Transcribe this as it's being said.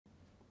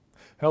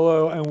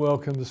Hello and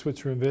welcome to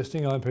Switzer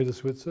Investing. I'm Peter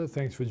Switzer.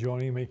 Thanks for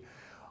joining me.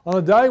 On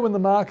a day when the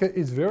market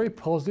is very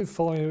positive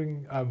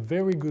following a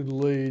very good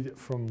lead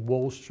from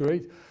Wall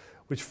Street,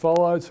 which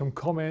followed some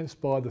comments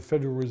by the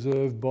Federal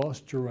Reserve boss,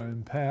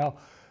 Jerome Powell,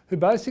 who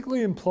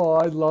basically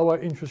implied lower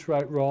interest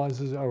rate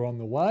rises are on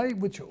the way,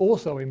 which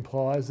also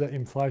implies that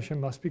inflation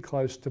must be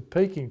close to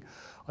peaking.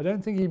 I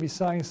don't think he'd be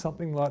saying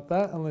something like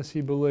that unless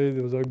he believed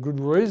there was a good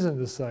reason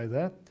to say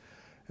that.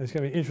 And it's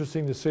going to be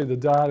interesting to see the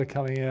data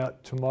coming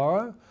out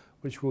tomorrow,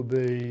 which will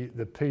be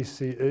the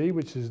PCE,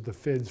 which is the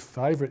Fed's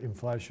favourite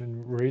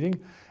inflation reading.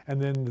 And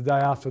then the day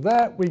after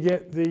that, we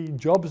get the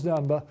jobs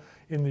number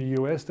in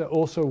the US. That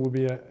also will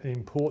be an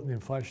important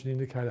inflation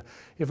indicator.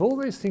 If all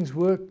these things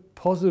work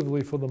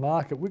positively for the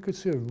market, we could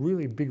see a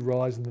really big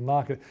rise in the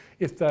market.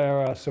 If they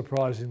are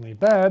surprisingly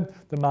bad,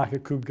 the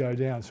market could go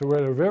down. So we're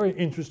at a very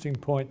interesting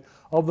point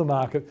of the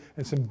market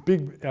and some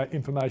big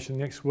information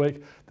next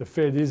week. The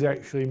Fed is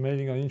actually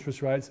meeting on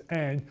interest rates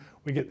and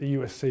we get the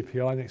US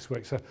CPI next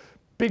week. So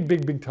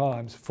big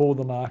times for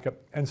the market.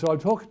 And so I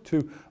talked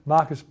to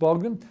Marcus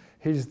Bogdan.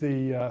 He's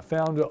the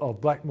founder of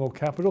Blackmore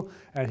Capital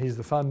and he's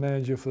the fund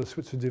manager for the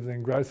Switzer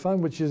Dividend Growth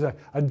Fund, which is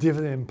a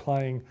dividend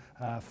playing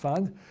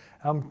fund.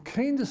 I'm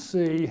keen to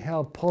see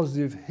how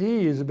positive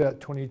he is about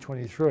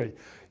 2023.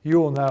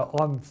 You all know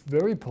I'm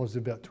very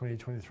positive about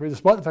 2023,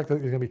 despite the fact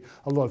that there's going to be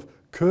a lot of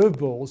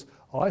curveballs.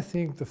 I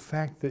think the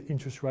fact that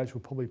interest rates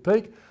will probably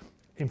peak,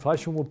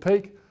 inflation will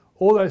peak,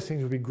 all those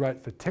things will be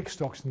great for tech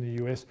stocks in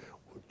the US,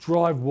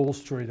 drive Wall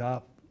Street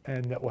up,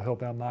 and that will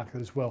help our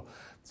market as well.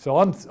 So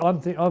I'm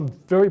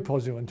very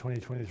positive on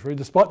 2023,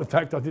 despite the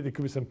fact I think there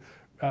could be some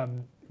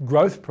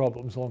growth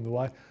problems along the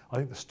way. I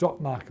think the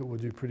stock market will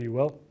do pretty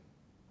well.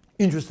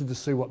 Interested to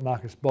see what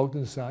Marcus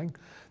Bogdan's saying.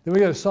 Then we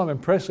go to Simon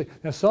Pressley.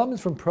 Now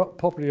Simon's from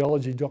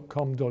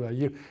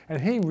propertyology.com.au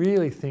and he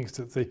really thinks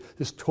that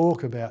this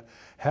talk about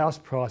house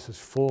prices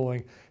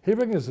falling, he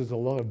reckons there's a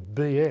lot of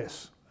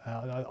BS.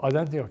 I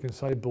don't think I can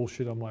say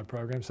bullshit on my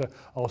program, so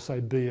I'll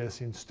say BS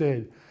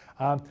instead.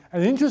 And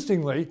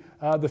interestingly,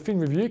 the Fin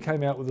Review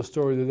came out with a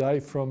story today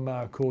from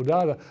Core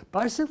Data,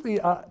 basically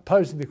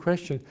posing the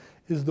question,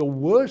 is the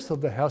worst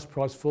of the house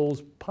price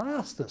falls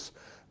past us?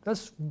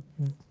 That's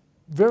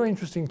very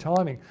interesting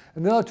timing.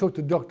 And then I talked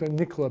to Dr.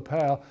 Nicola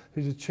Powell,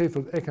 who's the Chief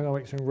of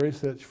Economics and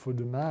Research for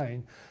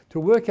Domain,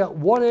 to work out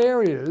what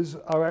areas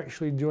are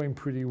actually doing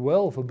pretty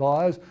well for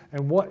buyers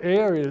and what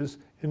areas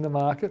in the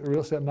market, the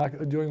real estate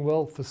market, are doing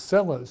well for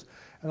sellers.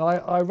 And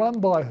I run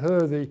by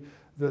her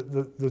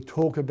the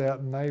talk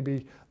about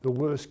maybe the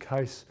worst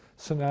case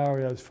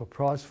scenarios for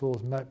price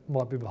falls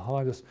might be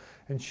behind us,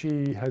 and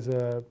she has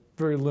a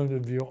very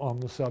learned view on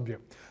the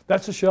subject.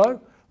 That's the show.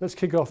 Let's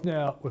kick off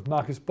now with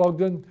Marcus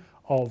Bogdan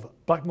of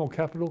Blackmore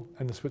Capital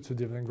and the Switzer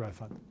Dividend Growth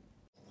Fund.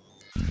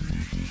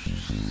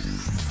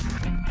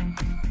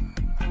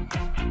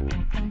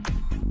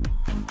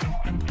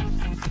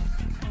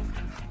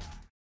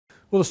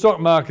 Well, the stock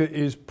market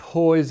is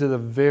poised at a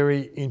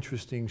very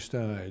interesting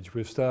stage.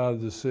 We've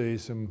started to see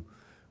some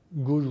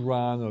good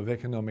run of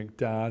economic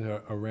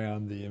data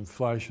around the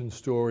inflation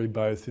story,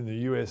 both in the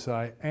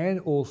USA and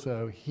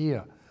also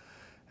here.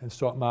 And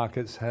stock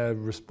markets have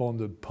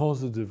responded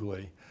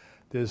positively.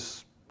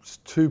 There's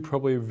two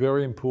probably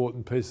very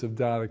important pieces of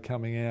data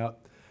coming out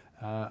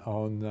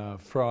on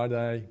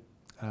Friday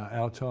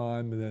our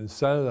time and then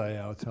Saturday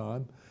our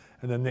time,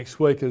 and then next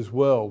week as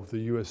well with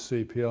the US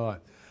CPI.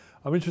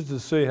 I'm interested to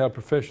see how a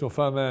professional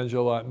fund manager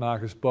like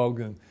Marcus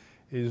Bogdan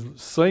is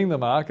seeing the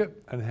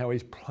market and how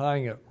he's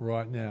playing it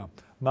right now.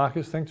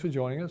 Marcus, thanks for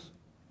joining us.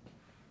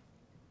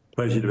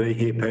 Pleasure to be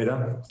here,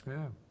 Peter.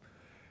 Yeah,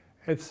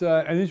 it's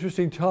an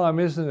interesting time,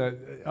 isn't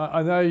it?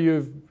 I know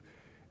you're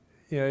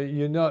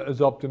not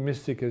as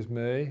optimistic as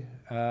me.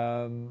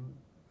 You're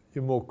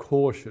more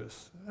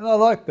cautious, and I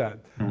like that.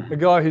 The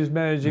guy who's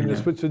managing the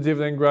Switzer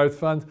Dividend Growth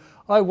Fund,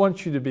 I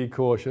want you to be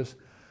cautious,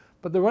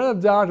 but the run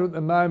of data at the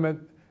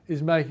moment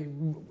is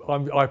making,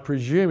 I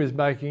presume, is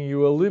making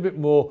you a little bit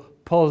more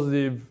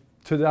positive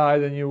today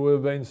than you would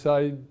have been,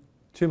 say,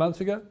 2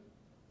 months ago?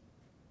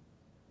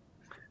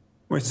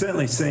 We're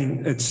certainly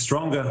seeing it's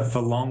stronger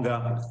for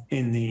longer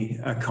in the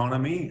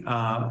economy.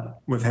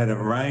 We've had a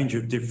range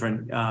of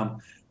different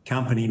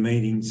company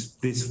meetings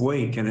this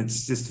week, and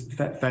it's just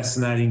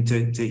fascinating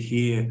to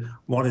hear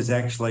what is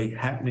actually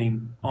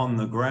happening on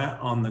the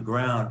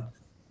ground.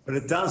 But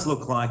it does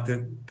look like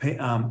that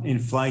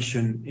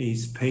inflation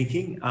is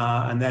peaking,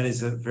 and that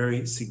is a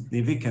very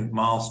significant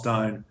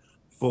milestone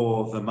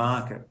for the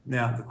market.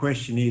 Now, the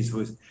question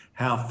was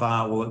how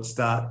far will it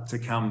start to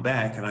come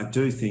back? And I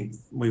do think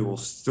we will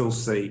still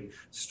see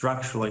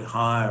structurally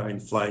higher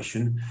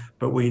inflation,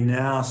 but we're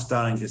now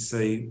starting to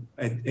see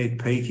it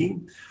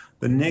peaking.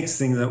 The next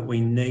thing that we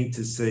need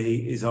to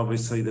see is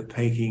obviously the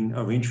peaking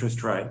of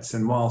interest rates.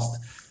 And whilst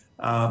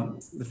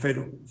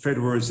the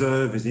Federal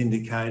Reserve has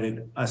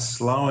indicated a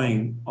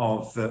slowing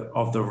of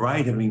the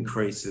rate of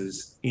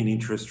increases in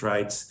interest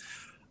rates,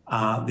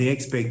 the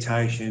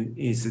expectation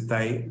is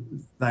that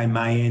they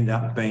may end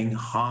up being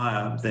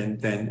higher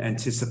than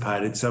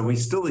anticipated. So we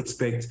still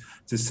expect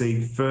to see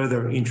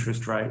further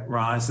interest rate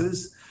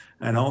rises,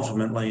 and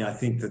ultimately I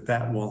think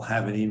that will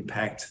have an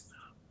impact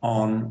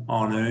on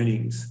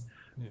earnings.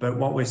 Yeah. But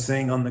what we're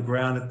seeing on the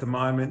ground at the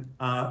moment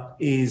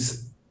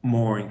is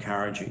more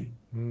encouraging.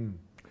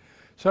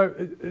 So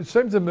it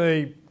seems to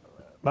me,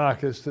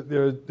 Marcus, that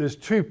there's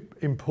two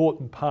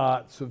important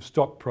parts of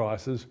stock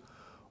prices.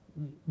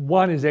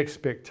 One is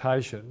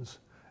expectations,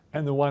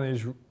 and the one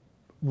is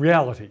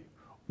reality.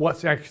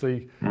 What's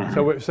actually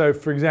so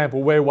for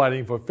example, we're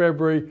waiting for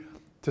February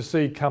to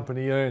see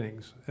company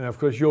earnings, and of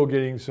course you're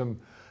getting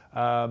some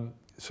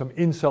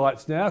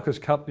insights now because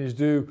companies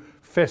do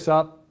fess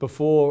up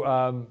before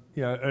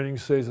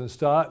earnings season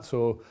starts.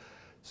 So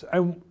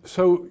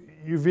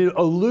you've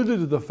alluded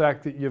to the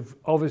fact that you've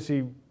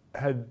obviously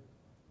had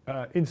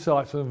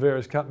insights on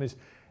various companies,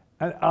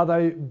 and are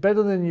they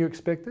better than you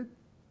expected?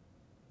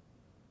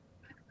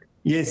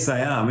 Yes,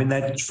 they are. I mean,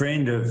 that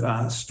trend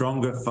of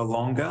stronger for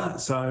longer.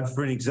 So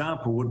for an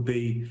example would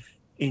be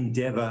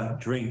Endeavour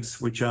Drinks,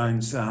 which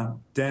owns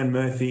Dan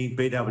Murphy,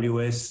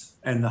 BWS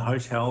and the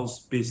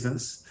hotels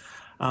business.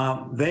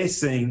 They're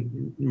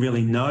seeing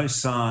really no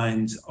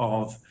signs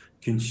of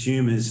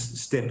consumers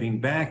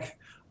stepping back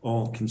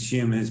or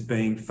consumers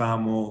being far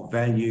more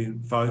value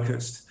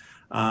focused.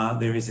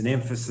 There is an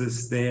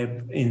emphasis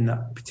there,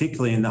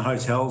 particularly in the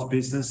hotels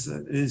business,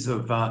 is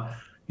of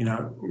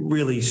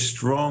really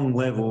strong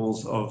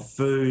levels of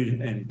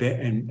food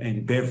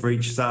and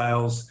beverage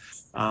sales.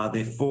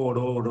 Their forward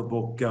order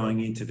book going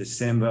into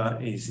December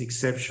is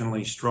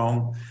exceptionally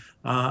strong.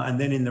 And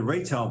then in the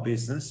retail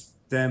business,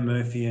 Dan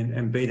Murphy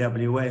and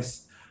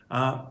BWS,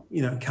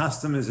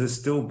 customers are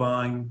still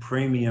buying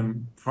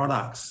premium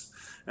products.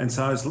 And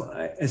so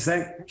as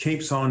that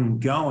keeps on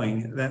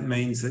going, that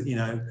means that,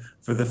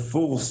 for the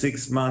full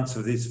 6 months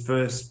of this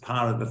first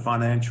part of the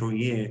financial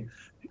year,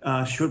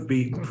 should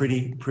be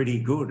pretty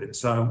good.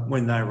 So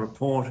when they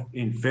report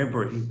in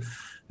February,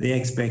 the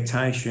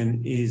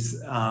expectation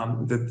is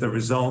that the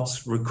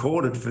results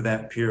recorded for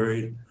that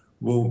period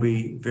will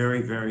be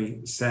very,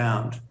 very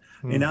sound.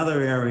 In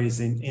other areas,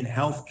 in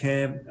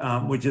healthcare,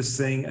 we're just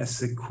seeing a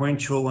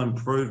sequential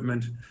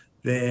improvement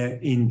there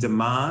in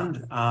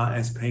demand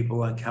as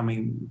people are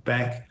coming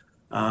back.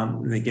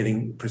 They're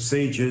getting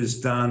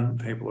procedures done.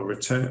 People are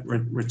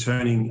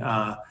returning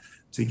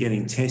to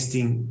getting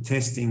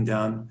testing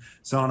done.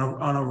 So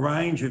on a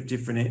range of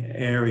different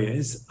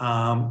areas,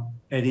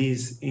 it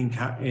is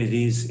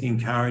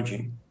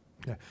encouraging.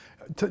 Yeah.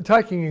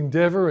 Taking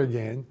Endeavour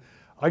again,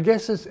 I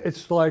guess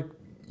it's like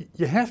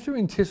you have to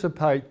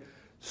anticipate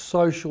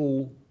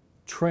social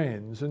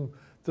trends, and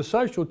the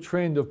social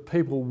trend of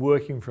people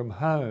working from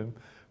home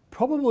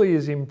probably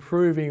is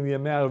improving the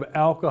amount of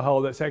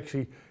alcohol that's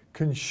actually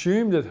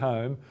consumed at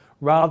home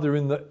rather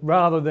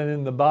than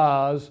in the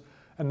bars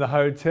and the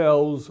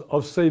hotels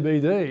of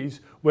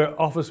CBDs where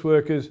office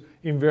workers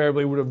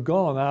invariably would have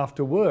gone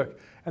after work.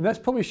 And that's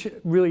probably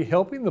really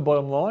helping the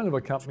bottom line of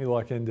a company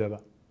like Endeavour.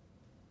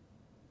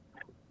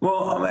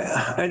 Well,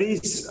 it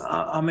is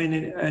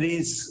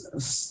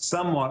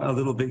somewhat a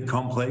little bit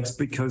complex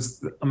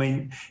because,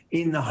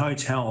 in the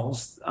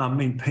hotels,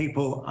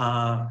 people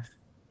are,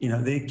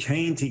 they're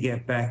keen to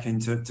get back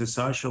into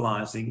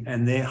socialising,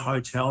 and their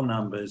hotel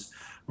numbers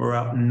were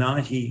up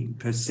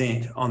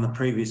 90% on the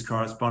previous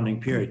corresponding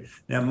period.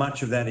 Now,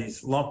 much of that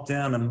is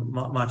lockdown and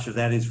much of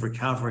that is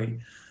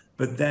recovery,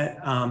 but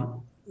that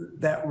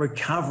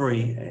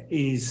recovery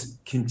is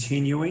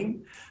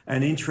continuing.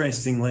 And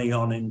interestingly,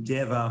 on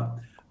Endeavour,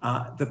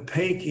 the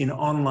peak in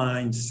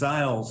online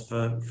sales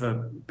for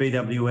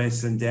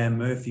BWS and Dan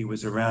Murphy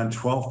was around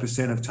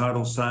 12% of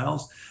total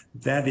sales.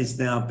 That is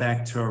now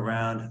back to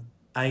around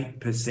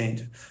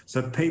 8%.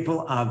 So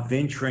people are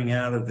venturing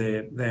out of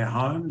their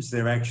homes.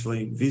 They're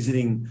actually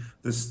visiting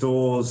the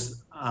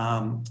stores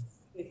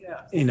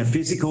in a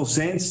physical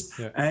sense,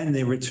 and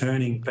they're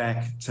returning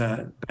back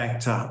to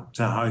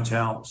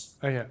hotels.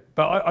 Okay,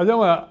 but I don't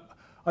want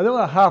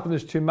to harp on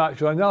this too much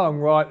because I know I'm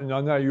right and I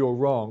know you're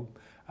wrong.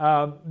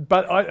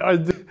 But I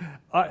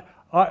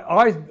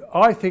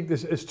think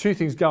there's two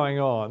things going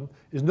on.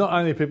 Is not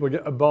only people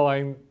are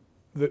buying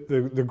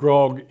the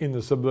grog in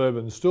the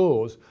suburban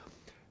stores,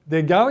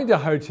 they're going to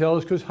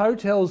hotels because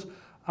hotels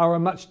are a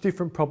much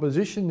different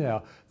proposition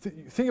now.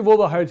 Think of all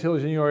the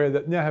hotels in your area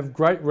that now have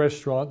great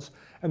restaurants,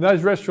 and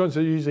those restaurants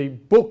are usually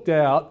booked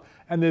out,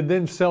 and they're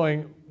then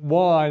selling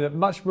wine at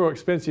much more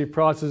expensive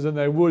prices than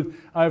they would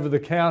over the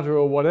counter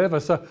or whatever.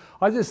 So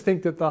I just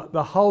think that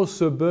the whole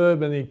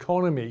suburban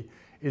economy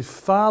is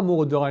far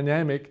more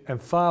dynamic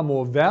and far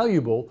more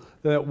valuable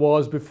than it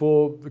was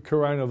before the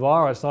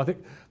coronavirus. And I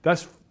think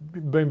that's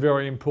been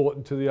very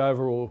important to the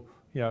overall,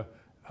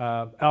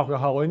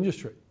 alcohol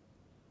industry.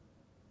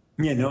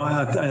 Yeah, no,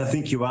 I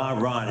think you are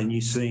right, and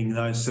you're seeing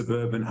those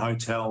suburban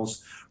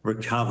hotels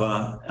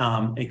recover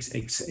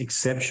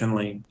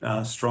exceptionally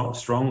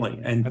strongly.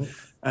 And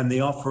and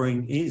the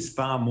offering is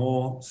far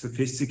more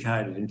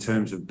sophisticated in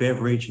terms of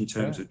beverage, in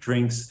terms of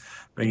drinks,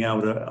 being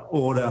able to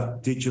order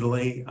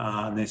digitally,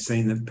 and they're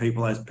seeing that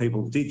as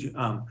people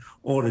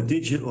order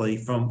digitally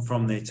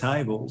from their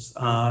tables,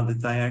 that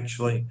they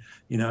actually,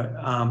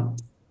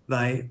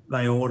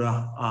 they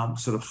order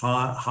sort of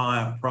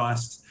higher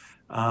priced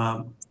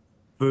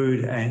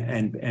food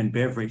and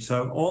beverage.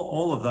 So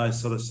all of those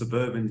sort of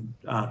suburban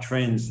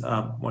trends,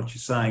 what you're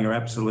saying, are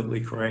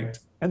absolutely correct.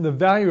 And the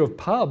value of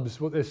pubs,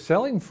 what they're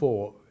selling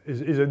for,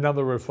 is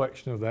another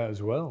reflection of that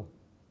as well.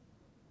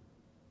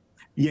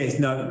 Yes,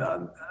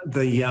 no,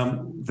 the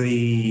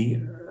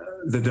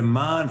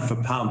demand for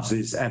pubs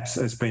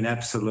has been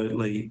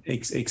absolutely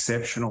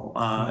exceptional,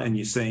 and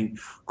you're seeing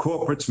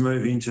corporates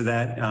move into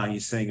that. You're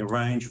seeing a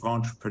range of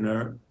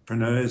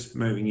entrepreneurs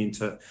moving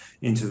into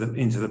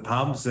the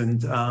pubs,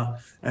 and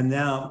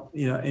now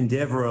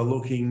Endeavour are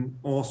looking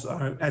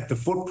also at the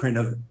footprint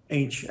of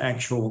each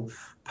actual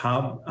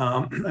pub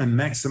and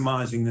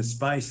maximising the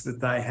space that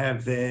they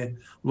have there,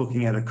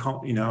 looking at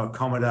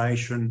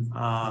accommodation.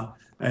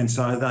 And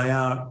so they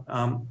are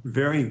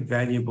very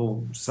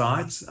valuable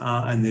sites,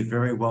 and they're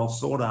very well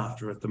sought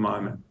after at the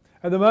moment.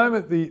 At the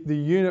moment, the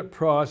unit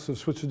price of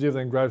Switzer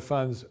dividend growth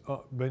funds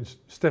been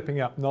stepping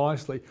up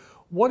nicely.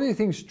 What do you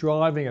think's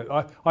driving it?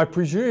 I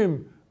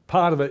presume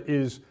part of it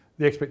is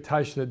the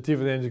expectation that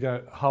dividends are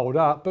going to hold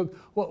up, but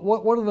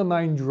what are the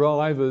main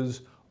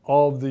drivers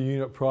of the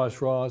unit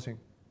price rising?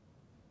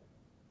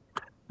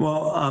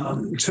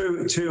 Well,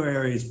 two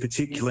areas,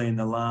 particularly in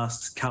the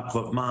last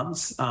couple of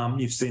months.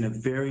 You've seen a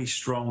very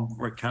strong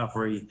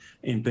recovery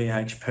in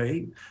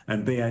BHP,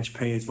 and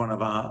BHP is one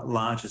of our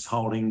largest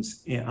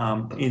holdings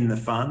in the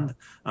fund,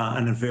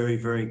 and a very,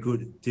 very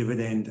good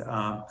dividend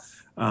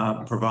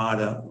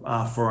provider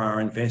for our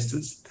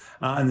investors.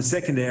 And the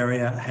second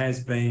area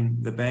has been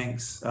the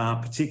banks,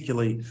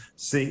 particularly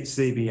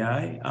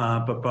CBA,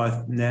 but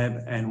both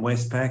NAB and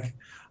Westpac.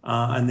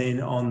 And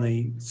then on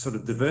the sort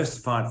of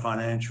diversified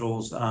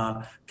financials,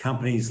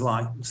 companies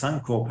like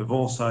Suncorp have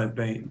also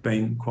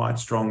been quite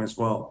strong as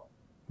well.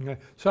 Okay.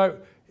 So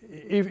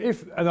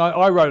and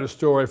I wrote a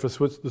story for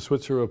the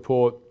Switzer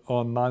report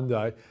on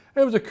Monday.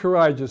 It was a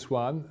courageous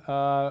one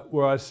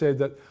where I said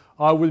that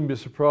I wouldn't be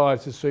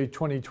surprised to see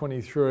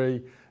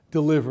 2023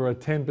 deliver a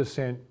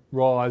 10%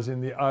 rise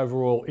in the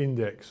overall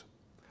index.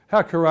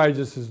 How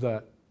courageous is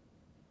that?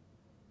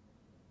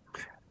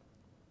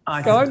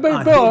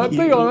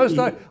 Be honest.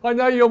 I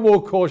know you're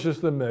more cautious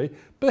than me,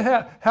 but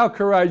how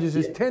courageous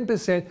is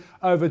 10%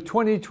 over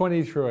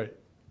 2023?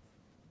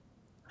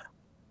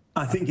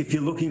 I think if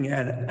you're looking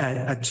at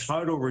a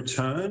total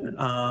return,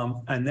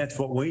 and that's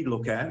what we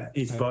look at,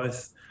 is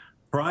both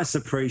price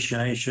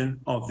appreciation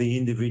of the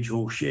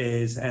individual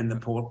shares and the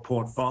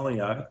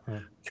portfolio,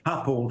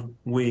 coupled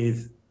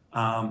with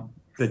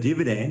the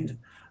dividend.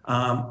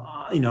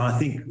 I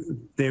think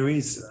there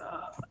is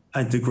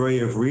a degree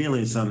of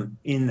realism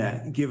in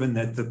that, given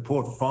that the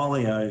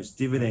portfolio's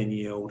dividend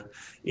yield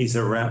is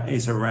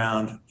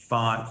around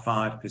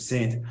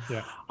 5%.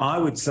 Yeah. I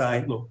would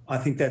say, look, I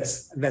think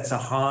that's a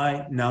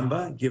high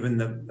number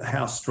given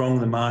how strong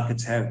the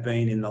markets have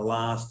been in the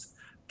last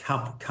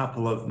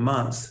couple of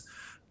months.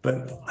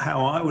 But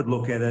how I would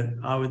look at it,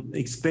 I would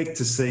expect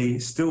to see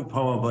still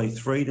probably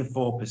 3 to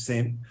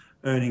 4%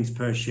 earnings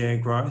per share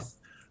growth,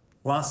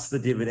 plus the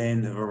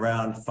dividend of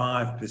around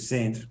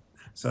 5%.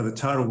 So the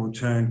total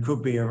return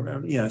could be,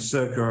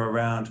 circa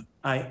around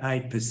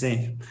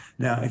 8%.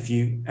 Now, if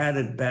you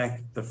added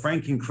back the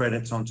franking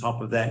credits on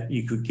top of that,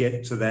 you could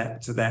get to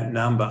that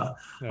number.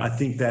 Yeah. I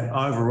think that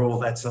overall,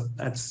 that's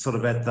sort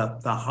of at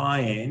the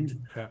high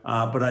end. Yeah.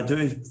 But I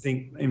do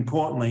think,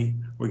 importantly,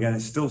 we're going to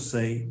still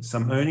see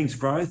some earnings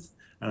growth,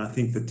 and I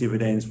think the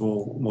dividends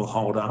will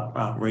hold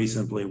up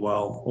reasonably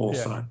well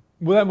also. Yeah.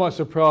 Well, that might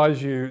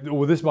surprise you,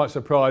 or this might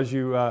surprise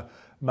you,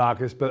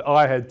 Marcus, but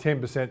I had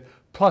 10%.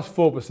 Plus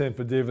 4%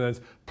 for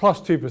dividends,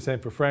 plus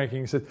 2% for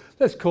franking. So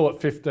let's call it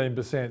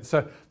 15%.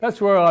 So that's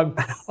where I'm.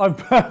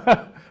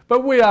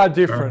 But we are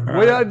different. Right.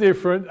 We are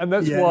different, and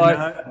that's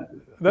why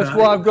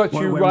I've got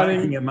you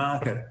running a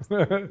market.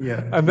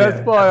 Yeah, and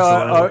that's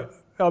why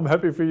I'm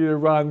happy for you to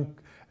run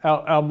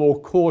our more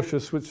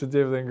cautious Switzer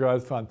dividend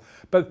growth fund.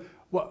 But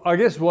I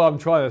guess what I'm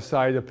trying to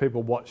say to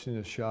people watching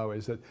the show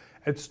is that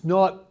it's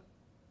not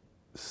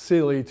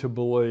silly to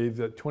believe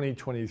that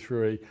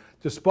 2023,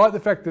 despite the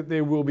fact that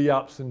there will be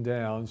ups and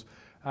downs,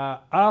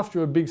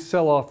 after a big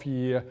sell-off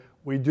year,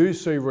 we do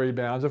see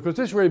rebounds. Of course,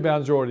 this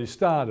rebound's already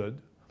started,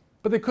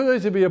 but there could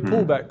easily be a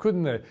pullback,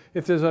 couldn't there?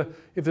 If there's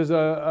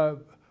a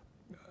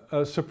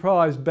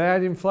surprise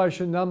bad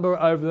inflation number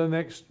over the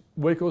next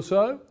week or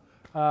so,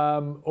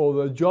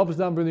 or the jobs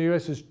number in the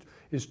US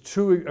is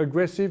too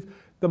aggressive,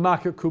 the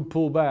market could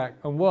pull back.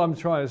 And what I'm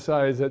trying to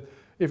say is that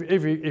if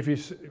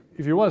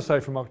you want to say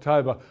from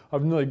October,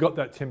 I've nearly got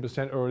that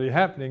 10% already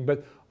happening,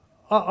 but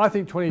I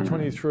think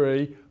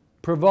 2023,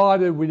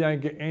 provided we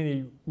don't get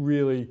any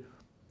really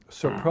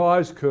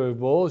surprise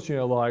curveballs,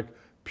 like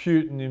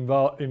Putin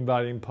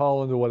invading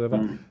Poland or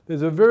whatever,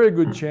 there's a very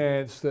good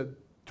chance that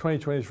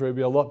 2023 will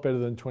be a lot better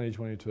than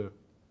 2022.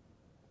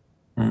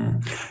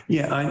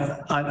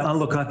 Yeah, I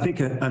look, I think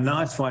a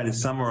nice way to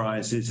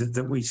summarise is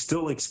that we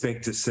still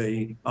expect to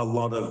see a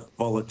lot of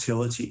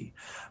volatility.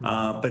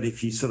 But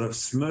if you sort of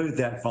smooth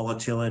that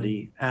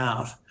volatility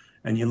out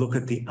and you look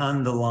at the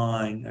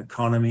underlying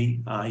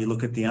economy, you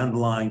look at the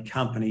underlying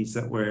companies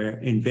that we're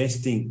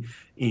investing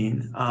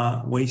in,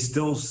 we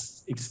still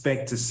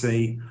expect to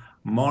see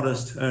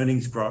modest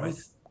earnings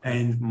growth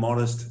and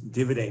modest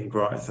dividend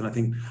growth. And I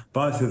think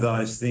both of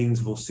those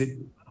things will sit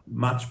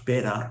much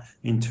better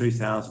in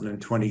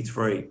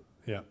 2023.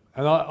 Yeah,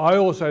 and I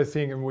also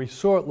think, and we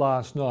saw it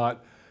last night,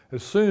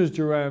 as soon as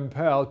Jerome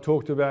Powell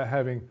talked about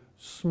having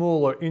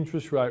smaller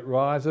interest rate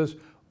rises,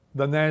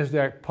 the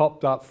NASDAQ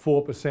popped up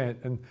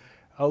 4%. And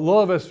a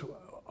lot of us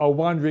are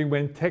wondering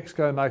when tech's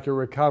going to make a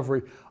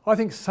recovery. I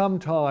think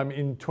sometime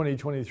in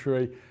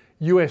 2023,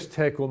 US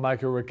tech will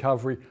make a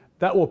recovery.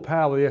 That will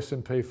power the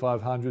S&P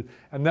 500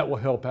 and that will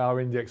help our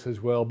index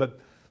as well. But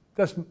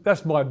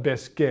that's my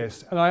best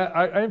guess. And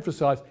I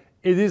emphasise,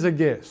 it is a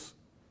guess.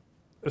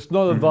 It's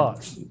not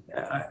advice.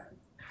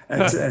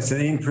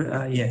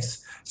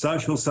 Yes.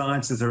 Social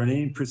sciences are an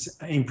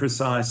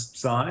imprecise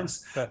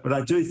science. But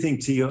I do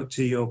think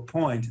to your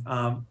point,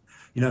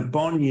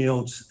 bond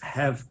yields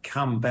have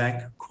come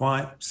back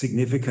quite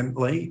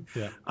significantly.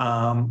 Yeah.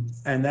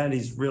 And that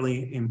is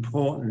really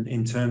important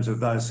in terms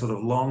of those sort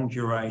of long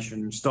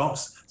duration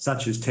stocks,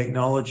 such as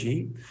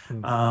technology,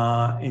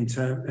 in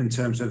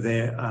terms of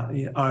their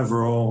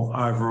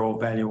overall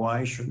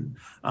valuation.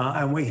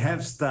 And we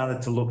have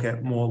started to look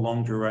at more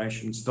long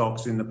duration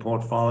stocks in the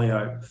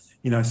portfolio,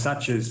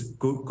 such as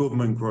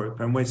Goodman Group.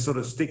 And we're sort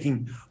of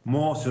sticking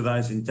more to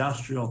those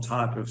industrial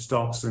type of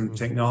stocks and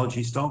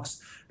technology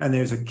stocks. And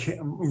there's a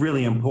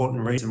really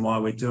important reason why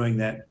we're doing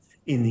that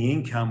in the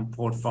income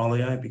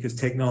portfolio, because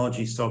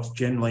technology stocks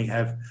generally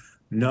have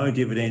no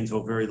dividends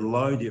or very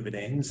low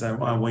dividends.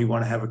 And we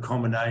want to have a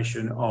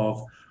combination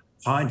of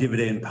high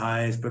dividend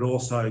payers, but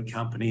also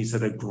companies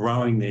that are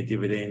growing their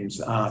dividends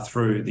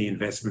through the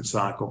investment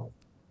cycle.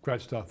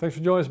 Great stuff. Thanks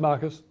for joining us,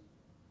 Marcus.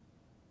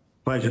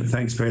 Pleasure.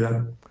 Thanks,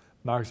 Peter.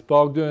 Marcus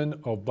Bogdan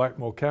of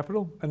Blackmore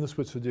Capital and the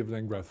Switzer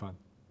Dividend Growth Fund.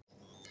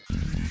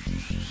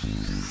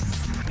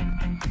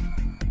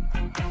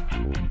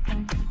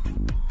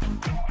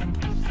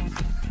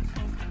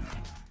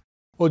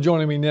 Well,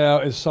 joining me now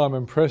is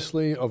Simon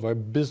Pressley of a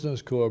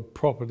business called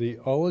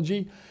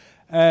Propertyology,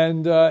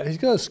 and he's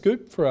got a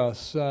scoop for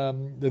us.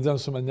 They've done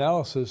some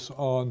analysis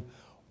on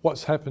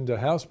what's happened to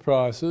house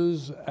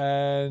prices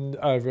and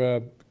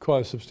over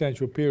quite a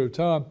substantial period of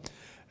time,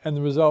 and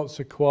the results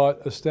are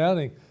quite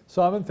astounding.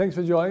 Simon, thanks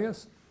for joining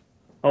us.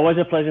 Always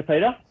a pleasure,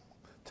 Peter.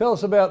 Tell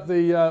us about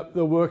the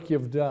work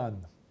you've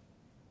done.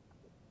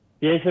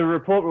 Yeah, so a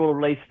report we'll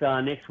release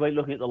next week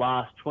looking at the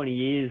last 20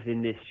 years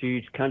in this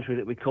huge country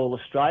that we call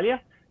Australia.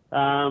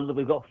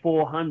 We've got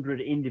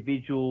 400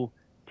 individual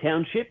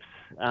townships,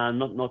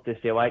 not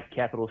just our 8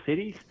 capital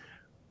cities,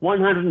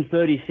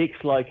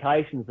 136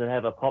 locations that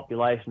have a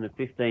population of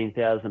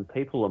 15,000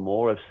 people or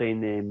more have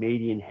seen their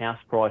median house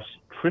price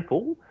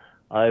triple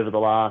over the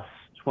last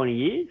 20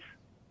 years.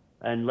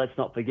 And let's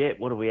not forget,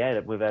 what have we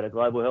had? We've had a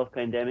global health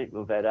pandemic,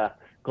 we've had a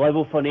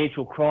global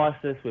financial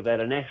crisis, we've had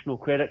a national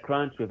credit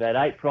crunch, we've had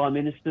 8 prime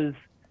ministers,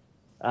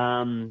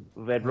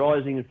 we've had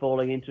rising and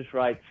falling interest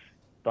rates,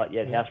 but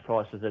yet house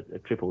prices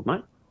have tripled,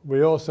 mate.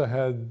 We also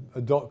had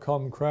a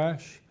dot-com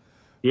crash.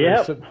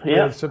 Yeah.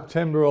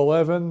 September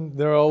 11.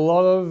 There are a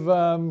lot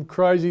of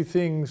crazy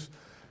things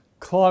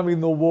climbing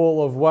the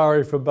wall of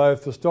worry for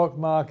both the stock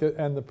market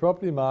and the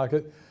property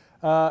market.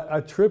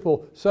 A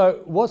triple.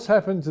 So what's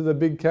happened to the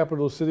big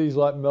capital cities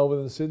like Melbourne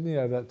and Sydney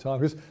over that time?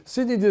 Because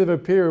Sydney did have a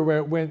period where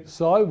it went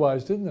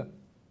sideways, didn't it?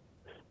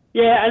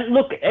 Yeah, and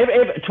look,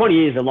 every 20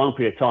 years is a long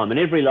period of time, and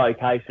every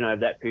location over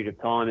that period of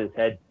time has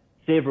had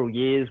several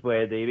years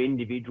where the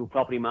individual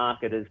property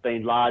market has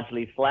been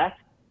largely flat.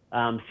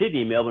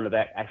 Sydney and Melbourne have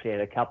actually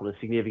had a couple of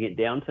significant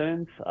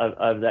downturns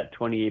over that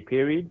 20-year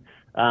period.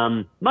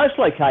 Most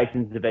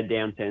locations have had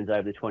downturns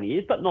over the 20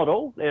 years, but not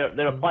all.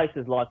 There are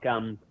places like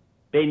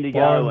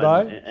Bendigo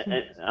Byron,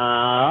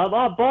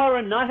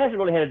 no, hasn't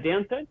really had a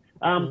downturn.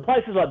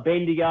 Places like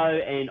Bendigo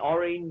and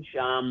Orange,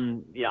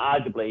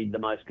 arguably the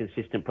most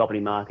consistent property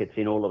markets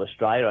in all of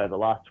Australia over the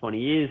last 20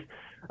 years.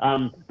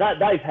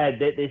 They've had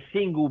their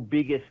single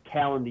biggest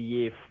calendar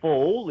year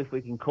fall, if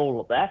we can call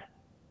it that,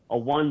 a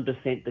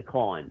 1%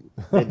 decline,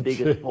 their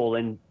biggest fall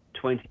in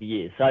 20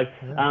 years. So,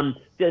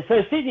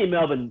 so Sydney and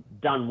Melbourne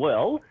done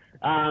well.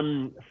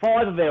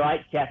 5 of our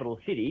 8 capital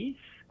cities,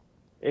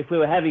 if we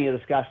were having a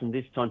discussion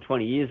this time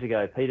 20 years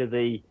ago, Peter,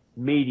 the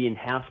median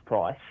house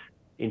price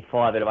in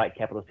 5 out of 8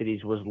 capital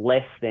cities was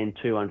less than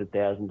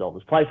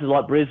 $200,000. Places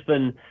like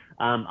Brisbane,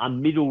 a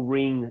middle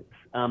ring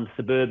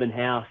suburban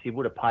house, you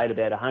would have paid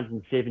about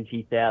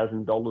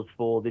 $170,000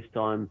 for this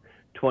time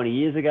 20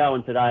 years ago,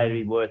 and today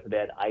it'd be worth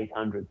about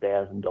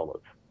 $800,000.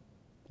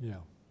 Yeah,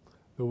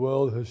 the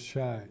world has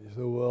changed.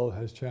 The world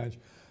has changed.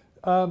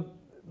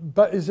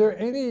 But is there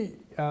any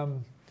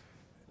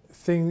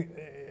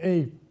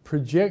any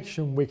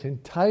projection we can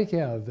take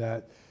out of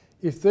that?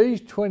 If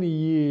these 20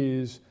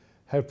 years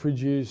have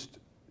produced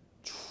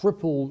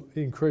triple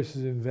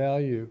increases in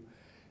value.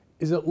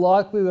 Is it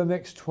likely the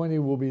next 20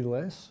 will be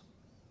less?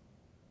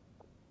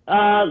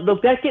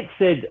 Look, that gets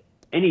said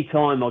any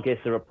time, I guess,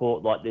 a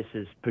report like this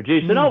is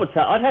produced. And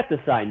I'd have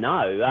to say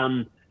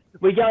no.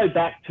 We go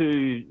back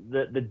to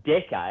the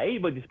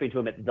decade, we've just been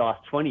talking about the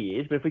last 20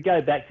 years, but if we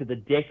go back to the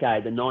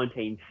decade, the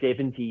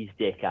 1970s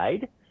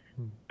decade,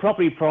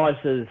 property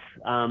prices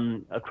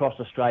across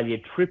Australia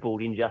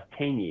tripled in just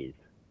 10 years.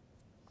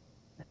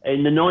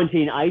 In the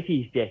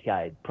 1980s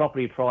decade,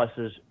 property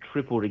prices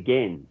tripled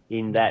again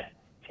in that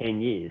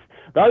 10 years.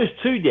 Those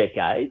 2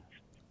 decades,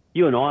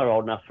 you and I are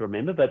old enough to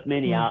remember, but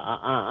many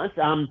aren't.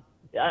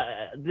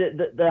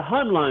 The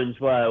home loans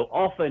were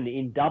often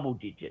in double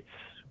digits.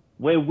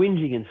 We're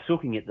whinging and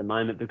sooking at the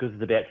moment because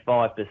it's about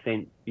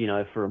 5%,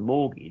 for a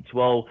mortgage.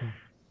 Well,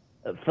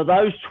 for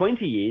those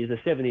 20 years, the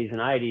 70s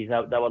and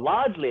 80s, they were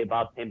largely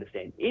above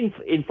 10%.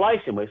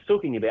 Inflation, we're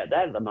sooking about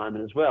that at the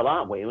moment as well,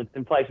 aren't we?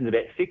 Inflation's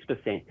about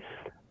 6%.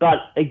 But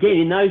again,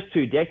 in those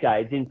 2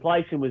 decades,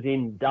 inflation was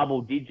in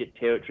double-digit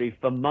territory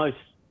for most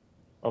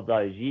of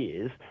those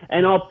years.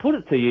 And I'll put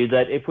it to you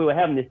that if we were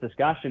having this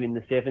discussion in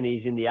the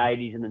 70s, in the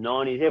 80s, in the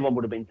 90s, everyone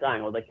would have been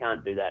saying, well, they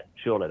can't do that.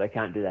 Surely they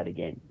can't do that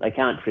again. They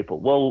can't triple.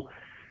 Well,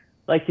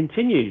 they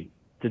continue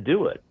to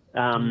do it.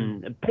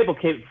 People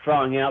keep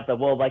throwing out that,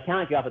 well, they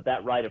can't go up at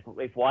that rate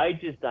if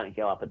wages don't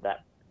go up at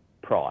that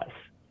price.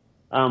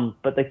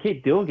 But they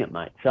keep doing it,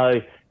 mate.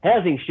 So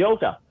housing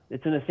shelter,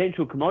 it's an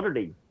essential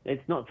commodity.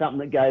 It's not something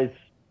that goes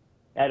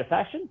out of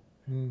fashion.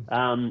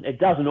 It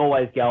doesn't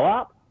always go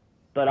up,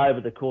 but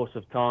over the course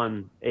of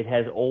time, it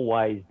has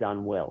always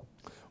done well.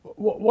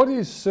 What are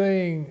you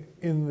seeing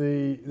in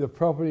the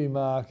property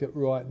market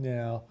right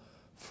now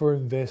for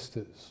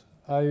investors?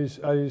 Are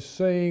you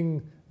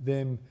seeing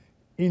them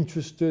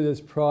interested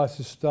as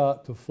prices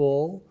start to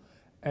fall?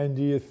 And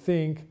do you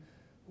think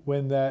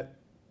when that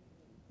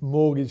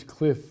mortgage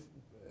cliff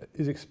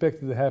is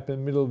expected to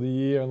happen middle of the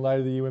year and later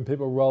of the year when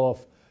people roll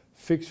off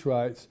fixed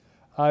rates,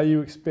 are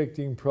you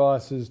expecting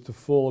prices to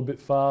fall a bit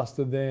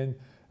faster then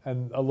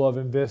and a lot of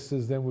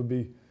investors then would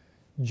be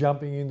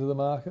jumping into the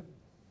market?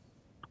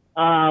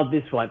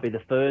 This won't be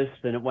the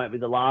first and it won't be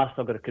the last.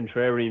 I've got a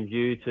contrarian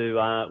view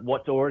to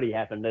what's already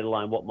happened, let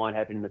alone what might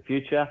happen in the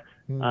future.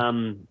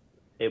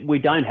 We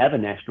don't have a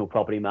national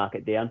property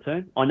market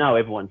downturn. I know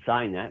everyone's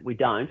saying that. We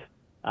don't.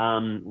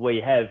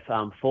 We have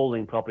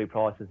falling property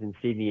prices in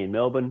Sydney and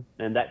Melbourne,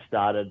 and that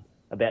started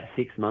about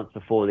 6 months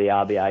before the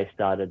RBA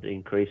started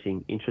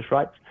increasing interest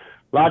rates.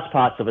 Large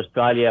parts of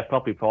Australia,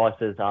 property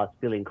prices are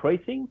still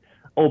increasing,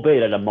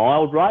 albeit at a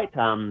mild rate.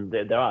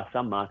 There are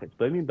some markets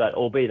booming, but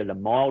albeit at a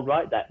mild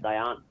rate, that they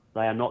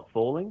are not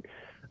falling.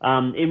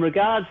 In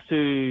regards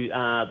to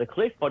the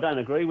cliff, I don't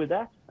agree with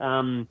that.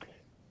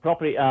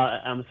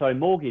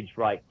 Mortgage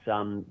rates.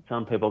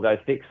 Some people go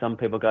fixed, some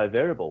people go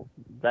variable.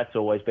 That's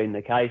always been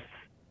the case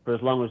for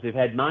as long as we've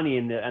had money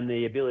and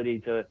the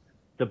ability to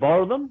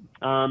borrow them.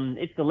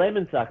 It's the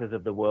lemon suckers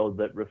of the world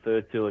that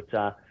refer to it.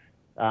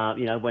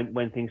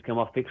 When things come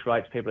off fixed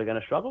rates, people are going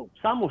to struggle.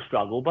 Some will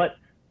struggle, but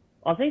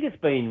I think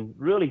it's been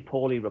really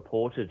poorly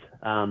reported,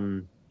 by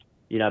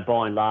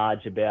and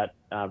large, about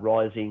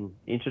rising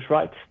interest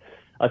rates.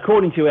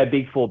 According to our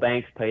big 4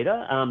 banks,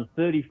 Peter,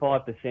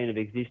 35% of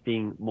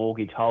existing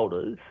mortgage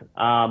holders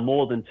are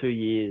more than 2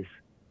 years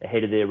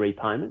ahead of their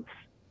repayments.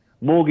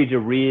 Mortgage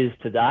arrears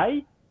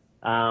today,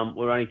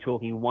 we're only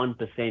talking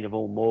 1% of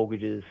all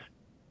mortgages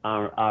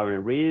are in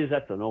arrears.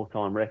 That's an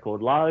all-time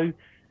record low.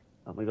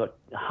 We've got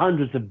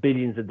hundreds of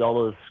billions of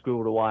dollars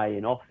squirreled away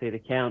in offset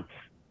accounts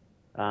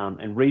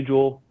and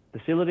redraw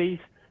facilities.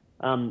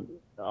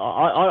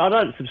 I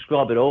don't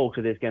subscribe at all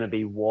to there's going to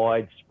be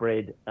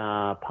widespread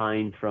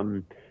pain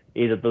from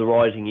either the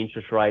rising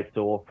interest rates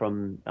or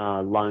from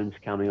loans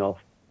coming off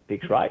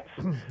fixed rates.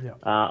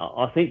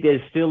 I think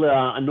there's still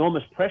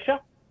enormous pressure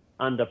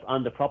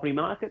under property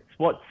markets.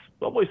 What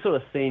we've sort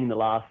of seen in the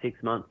last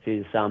 6 months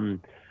is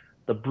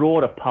the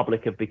broader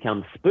public have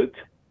become spooked.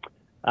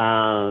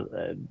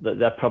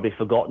 They've probably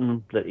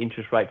forgotten that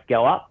interest rates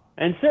go up,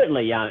 and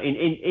certainly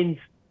in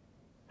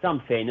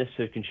some fairness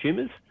to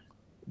consumers,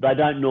 they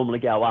don't normally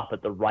go up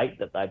at the rate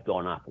that they've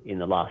gone up in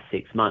the last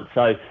 6 months.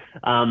 So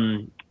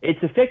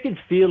it's affected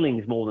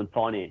feelings more than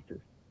finances.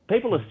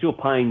 People are still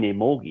paying their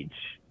mortgage.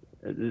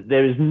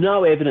 There is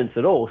no evidence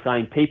at all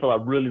saying people are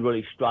really,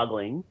 really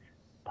struggling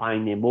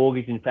paying their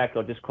mortgage. In fact,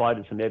 I just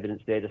quoted some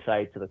evidence there to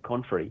say to the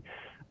contrary.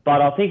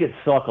 But I think it's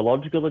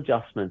psychological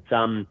adjustments.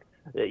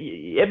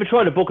 You ever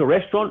try to book a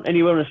restaurant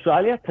anywhere in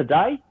Australia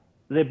today?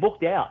 They're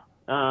booked out.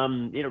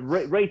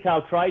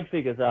 Retail trade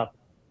figures are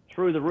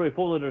through the roof,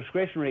 all the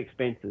discretionary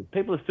expenses.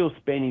 People are still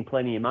spending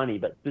plenty of money,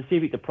 but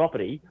specific to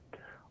property,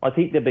 I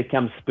think they've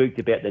become spooked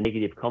about the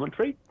negative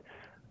commentary.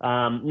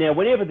 Now,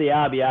 whenever the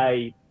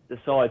RBA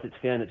decides it's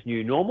found its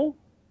new normal,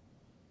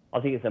 I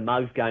think it's a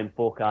mug's game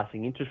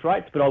forecasting interest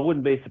rates, but I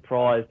wouldn't be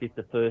surprised if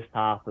the first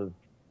half of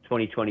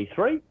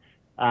 2023,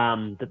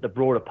 that the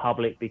broader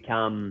public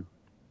become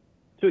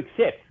to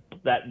accept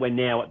that we're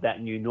now at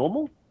that new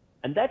normal.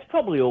 And that's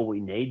probably all we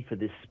need for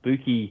this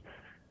spooky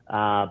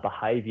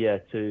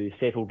behaviour to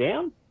settle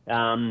down.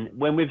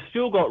 when we've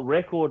still got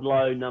record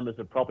low numbers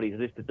of properties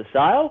listed for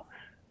sale,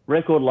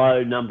 record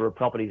low number of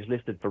properties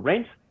listed for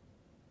rent,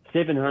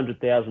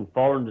 700,000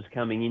 foreigners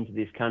coming into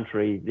this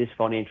country this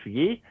financial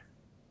year,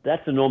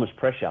 that's enormous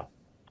pressure.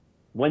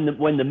 When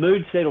the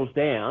mood settles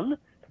down,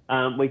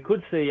 we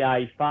could see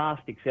a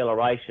fast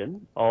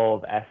acceleration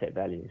of asset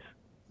values.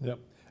 Yep.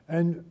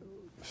 And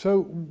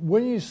so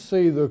when you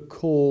see the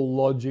core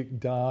logic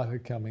data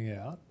coming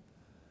out,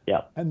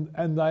 yep,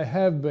 and they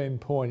have been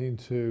pointing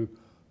to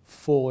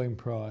falling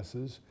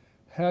prices,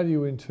 how do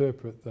you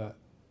interpret that?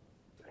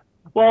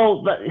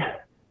 Well,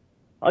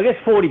 I guess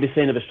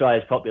 40% of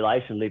Australia's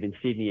population live in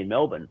Sydney and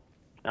Melbourne.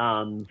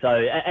 So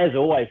as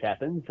always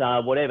happens,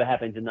 whatever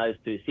happens in those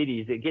two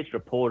cities, it gets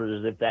reported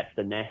as if that's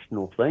the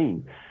national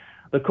theme.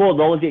 The core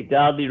logic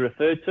data you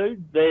referred to,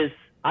 there's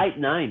 8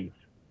 names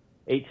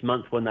each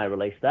month when they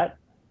release that.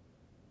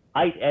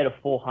 8 out of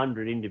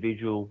 400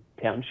 individual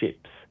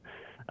townships.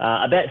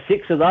 About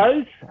 6 of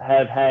those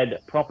have had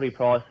property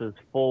prices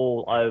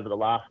fall over the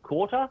last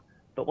quarter.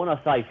 But when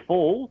I say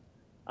fall,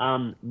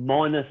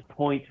 minus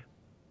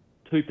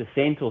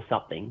 0.2% or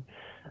something.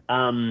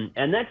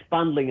 And that's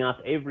bundling up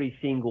every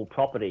single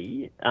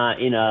property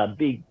in a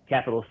big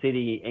capital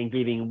city and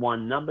giving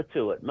one number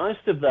to it.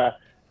 Most of the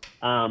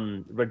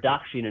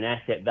reduction in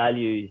asset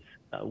values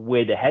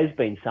where there has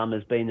been some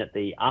has been at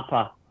the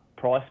upper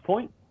price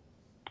point.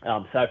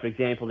 So, for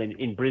example,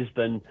 in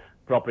Brisbane,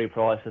 property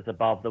prices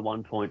above the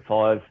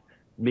 $1.5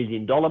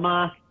 million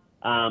mark.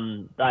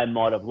 They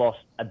might have lost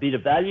a bit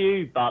of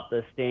value, but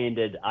the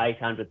standard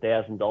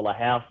 $800,000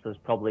 house has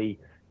probably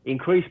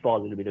increased by a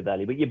little bit of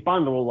value. But you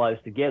bundle all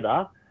those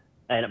together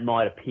and it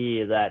might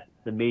appear that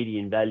the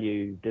median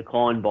value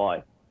declined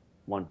by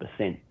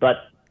 1%. But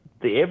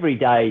the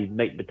everyday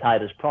meat and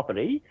potatoes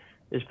property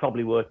is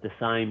probably worth the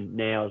same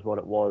now as what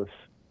it was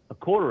a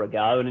quarter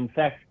ago. And in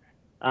fact,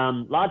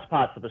 large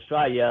parts of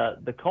Australia,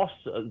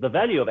 the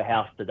value of a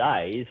house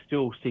today is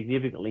still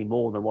significantly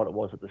more than what it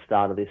was at the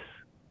start of this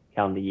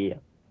calendar year.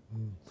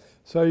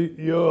 So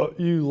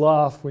you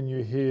laugh when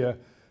you hear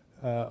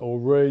or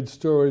read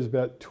stories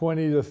about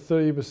 20 to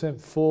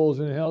 30% falls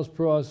in house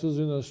prices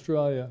in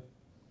Australia.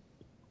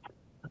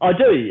 I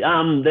do.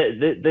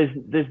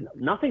 There's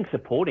nothing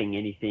supporting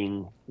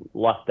anything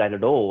like that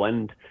at all.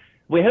 And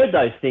we heard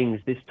those things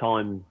this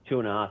time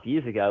 2.5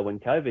 years ago when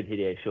COVID hit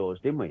our shores,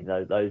 didn't we?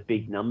 Those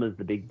big numbers,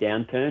 the big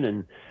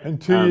downturn.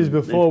 And 2 years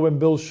before when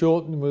Bill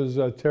Shorten was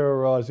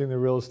terrorising the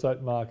real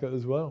estate market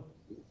as well.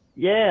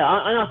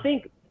 Yeah, and I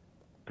think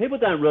people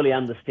don't really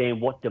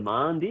understand what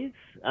demand is,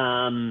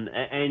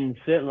 and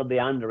certainly they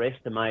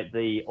underestimate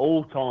the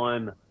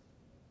all-time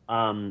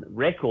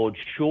record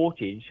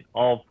shortage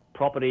of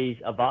properties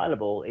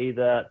available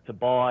either to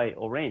buy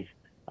or rent.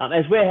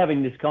 As we're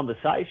having this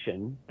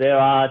conversation, there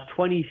are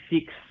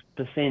 26%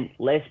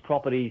 less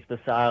properties for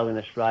sale in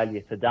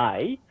Australia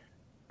today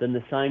than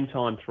the same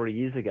time 3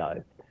 years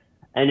ago.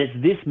 And it's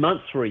this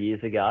month 3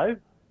 years ago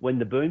when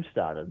the boom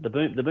started. The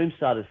boom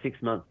started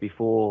 6 months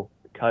before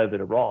COVID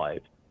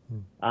arrived.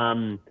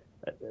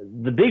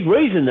 The big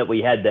reason that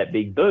we had that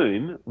big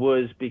boom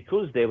was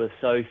because there were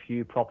so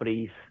few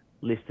properties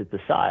listed for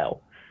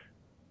sale.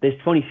 There's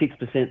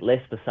 26%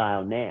 less for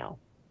sale now.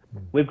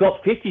 We've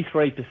got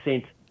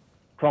 53%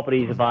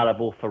 properties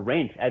available for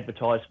rent,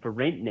 advertised for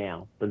rent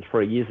now than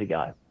 3 years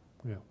ago.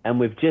 Yeah. And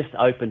we've just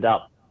opened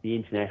up the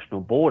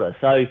international border.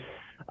 So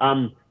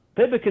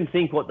people can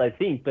think what they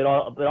think, but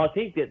I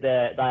think that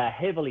they are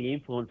heavily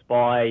influenced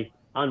by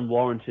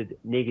unwarranted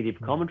negative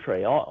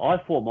commentary. I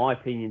form my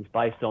opinions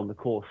based on the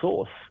core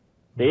source,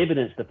 the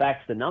evidence, the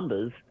facts, the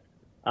numbers,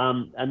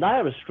 and they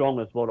are as strong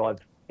as what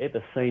I've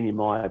ever seen in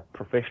my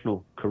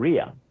professional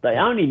career. The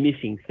only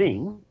missing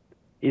thing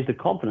is the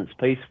confidence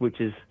piece,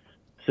 which is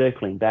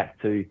circling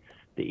back to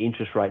the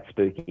interest rate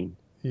spooking.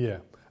 Yeah,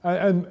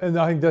 and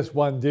I think that's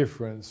one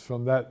difference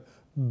from that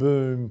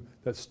boom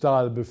that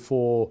started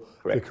before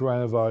Correct. the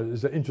coronavirus,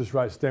 is that interest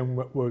rates then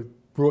were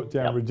brought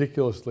down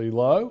ridiculously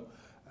low,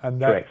 and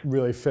that Correct.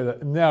 really fed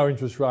it. And now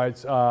interest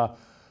rates are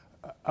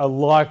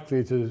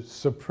likely to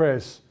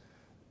suppress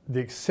the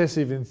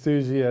excessive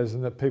enthusiasm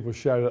that people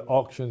showed at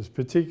auctions,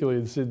 particularly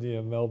in Sydney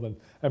and Melbourne,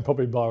 and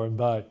probably Byron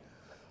Bay.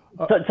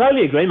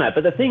 Totally agree, mate.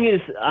 But the thing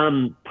is,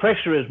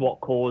 pressure is what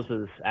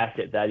causes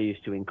asset values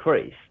to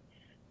increase.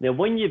 Now,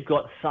 when you've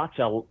got such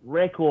a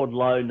record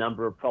low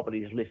number of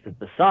properties listed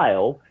for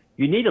sale,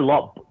 you need a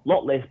lot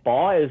less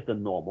buyers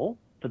than normal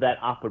for that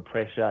upward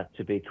pressure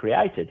to be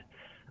created.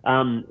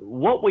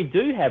 What we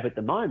do have at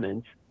the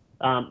moment,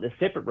 the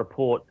separate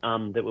report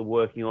that we're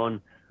working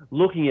on,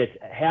 looking at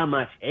how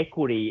much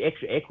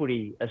extra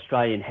equity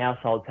Australian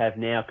households have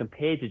now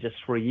compared to just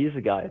 3 years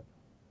ago.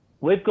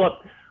 We've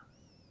got,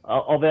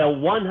 of our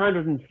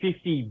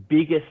 150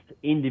 biggest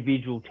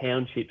individual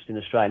townships in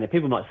Australia. Now,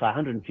 people might say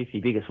 150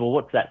 biggest. Well,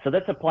 what's that? So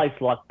that's a place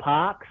like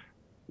Parkes,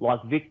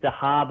 like Victor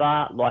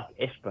Harbour, like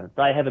Esperance.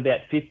 They have about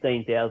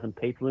 15,000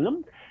 people in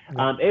them.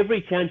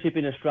 Every township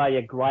in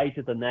Australia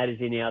greater than that is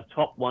in our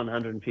top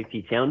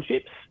 150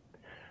 townships.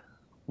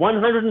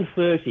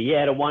 130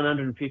 out of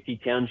 150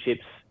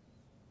 townships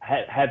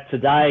have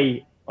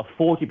today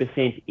a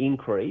 40%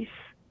 increase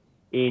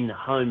in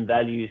home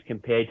values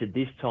compared to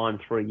this time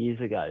 3 years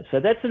ago. So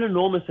that's an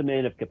enormous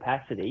amount of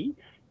capacity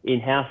in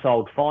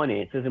household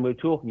finances. And we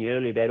were talking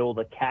earlier about all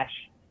the cash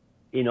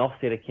in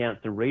offset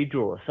accounts and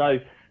redraw. So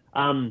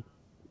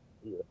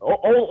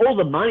all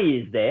the money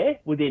is there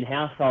within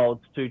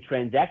households to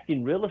transact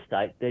in real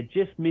estate. They're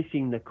just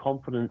missing the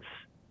confidence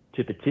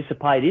to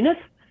participate in it.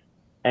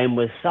 And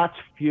with such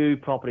few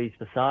properties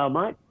for sale,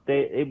 mate,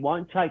 it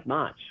won't take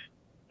much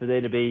for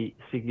there to be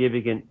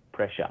significant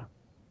pressure.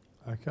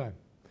 Okay.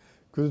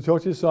 Good to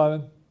talk to you,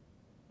 Simon.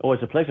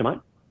 Always a pleasure, mate.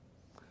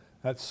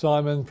 That's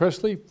Simon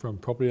Pressley from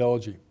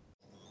Propertyology.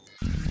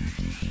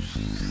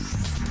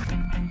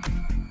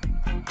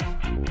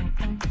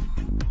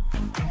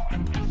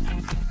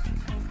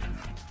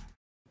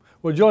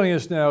 Well, joining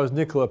us now is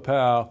Nicola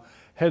Powell,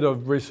 Head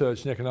of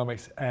Research and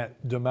Economics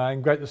at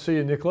Domain. Great to see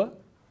you, Nicola.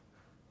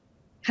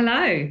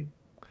 Hello.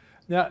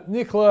 Now,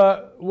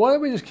 Nicola, why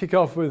don't we just kick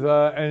off with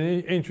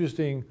an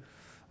interesting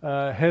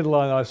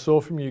headline I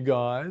saw from you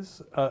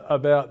guys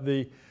about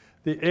the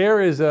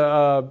areas that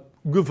are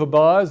good for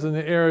buyers and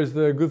the areas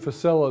that are good for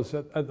sellers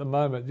at the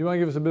moment. Do you want to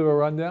give us a bit of a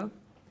rundown?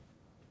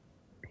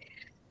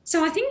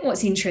 So I think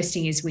what's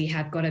interesting is we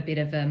have got a bit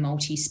of a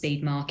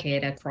multi-speed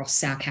market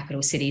across our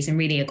capital cities and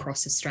really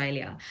across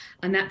Australia.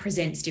 And that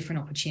presents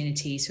different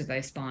opportunities for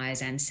both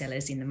buyers and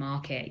sellers in the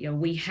market. You know,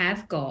 we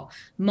have got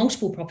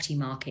multiple property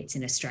markets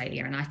in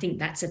Australia. And I think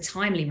that's a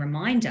timely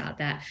reminder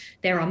that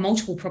there are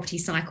multiple property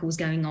cycles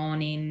going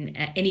on in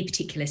any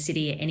particular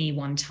city at any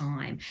one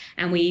time.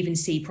 And we even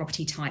see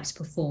property types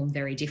perform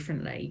very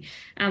differently.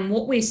 And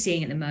what we're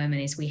seeing at the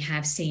moment is we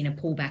have seen a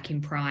pullback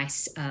in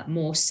price,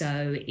 more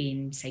so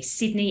in, say,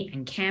 Sydney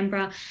and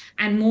Canberra,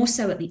 and more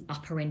so at the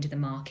upper end of the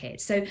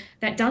market. So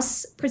that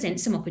does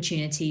present some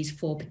opportunities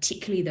for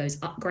particularly those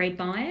upgrade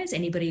buyers,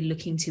 anybody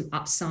looking to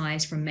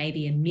upsize from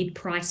maybe a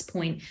mid-price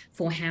point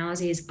for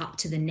houses up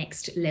to the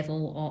next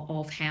level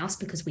of house,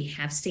 because we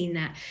have seen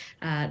that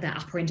the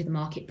upper end of the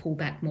market pull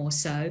back more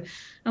so.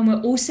 And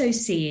we're also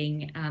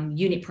seeing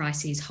unit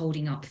prices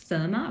holding up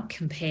firmer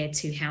compared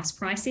to house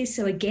prices.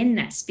 So again,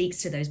 that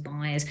speaks to those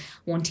buyers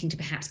wanting to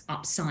perhaps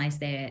upsize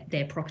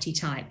their property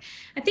type.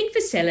 I think for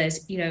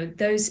sellers,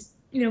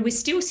 we're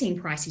still seeing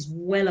prices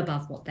well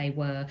above what they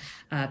were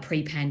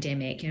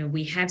pre-pandemic.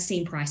 We have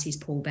seen prices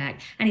pull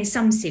back, and in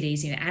some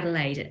cities,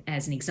 Adelaide,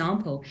 as an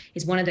example,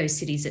 is one of those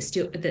cities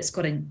that's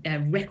got a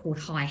record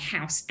high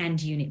house and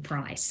unit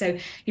price. So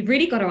you've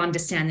really got to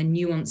understand the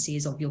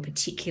nuances of your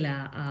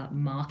particular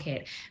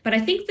market. But I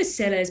think for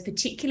sellers,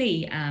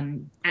 particularly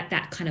at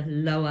that kind of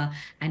lower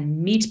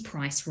and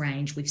mid-price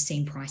range, we've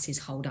seen prices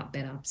hold up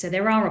better. So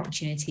there are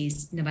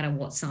opportunities no matter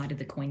what side of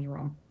the coin you're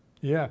on.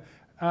 Yeah.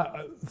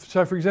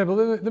 So, for example,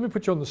 let me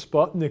put you on the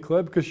spot,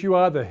 Nicola, because you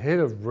are the Head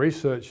of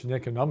Research and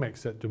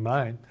Economics at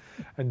Domain.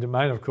 And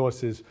Domain, of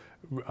course, is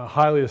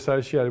highly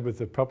associated with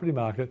the property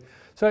market.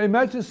 So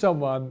imagine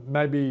someone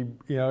maybe,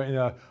 in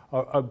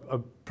a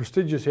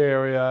prestigious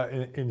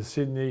area in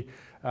Sydney,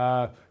 3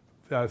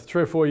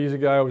 or 4 years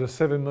ago, it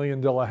was a $7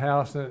 million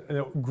house and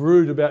it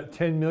grew to about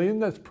 10 million.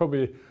 That's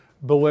probably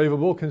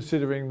believable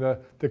considering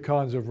the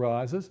kinds of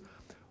rises.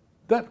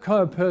 That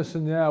kind of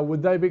person now,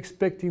 would they be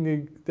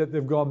expecting that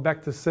they've gone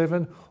back to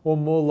 7 or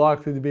more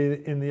likely to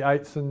be in the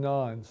 8s and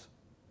 9s?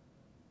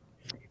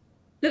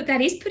 Look, that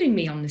is putting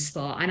me on the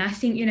spot. And I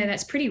think,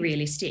 that's pretty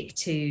realistic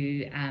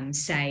to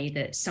say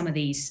that some of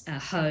these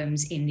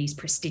homes in these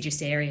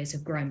prestigious areas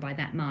have grown by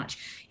that much,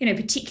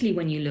 particularly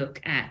when you look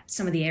at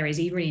some of the areas,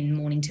 even in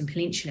Mornington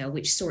Peninsula,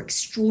 which saw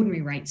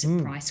extraordinary rates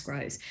of price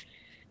growth.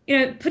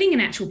 Putting an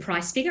actual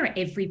price figure,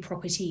 every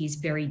property is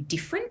very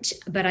different.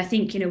 But I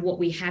think, what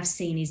we have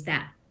seen is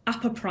that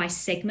upper price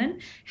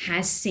segment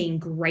has seen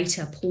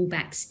greater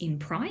pullbacks in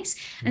price.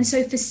 And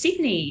so for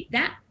Sydney,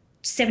 that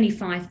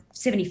 75th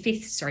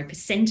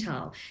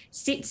percentile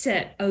sits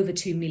at over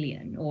 2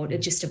 million or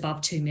just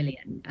above 2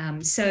 million.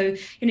 So,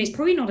 it's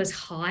probably not as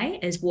high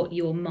as what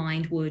your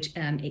mind would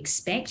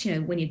expect.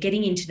 When you're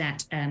getting into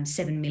that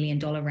 $7 million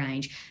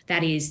range,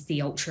 that is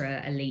the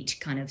ultra elite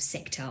kind of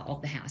sector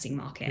of the housing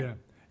market. Yeah.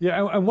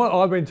 Yeah, and what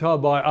I've been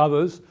told by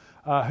others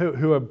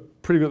who are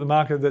pretty good at the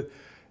market,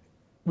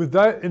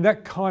 that in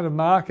that kind of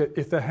market,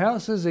 if the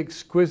house is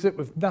exquisite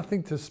with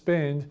nothing to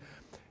spend,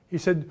 he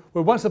said,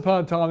 well, once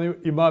upon a time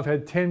you might have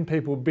had 10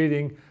 people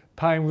bidding,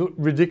 paying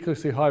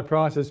ridiculously high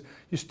prices.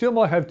 You still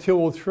might have 2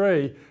 or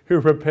 3 who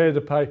are prepared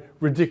to pay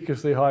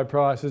ridiculously high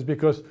prices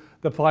because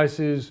the place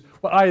is,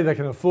 well, A, they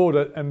can afford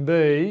it, and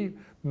B,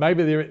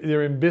 maybe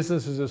they're in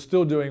businesses that are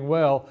still doing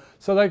well,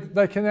 so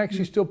they can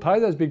actually still pay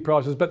those big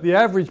prices. But the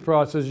average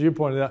prices, as you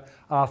pointed out,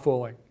 are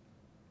falling.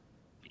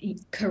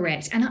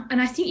 Correct. And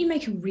I think you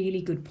make a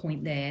really good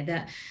point there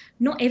that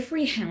not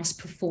every house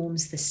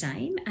performs the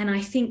same. And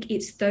I think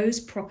it's those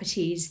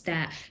properties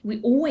that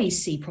we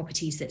always see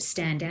properties that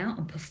stand out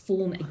and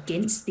perform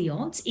against the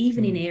odds,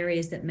 even in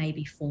areas that may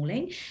be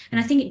falling. And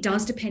I think it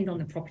does depend on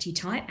the property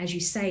type. As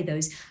you say,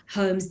 those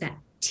homes that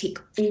tick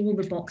all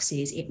the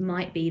boxes. It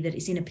might be that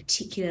it's in a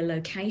particular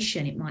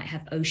location. It might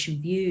have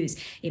ocean views.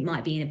 It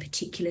might be in a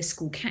particular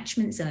school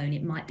catchment zone.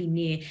 It might be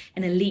near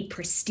an elite,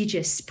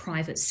 prestigious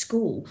private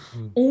school.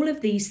 All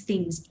of these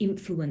things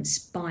influence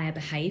buyer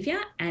behaviour,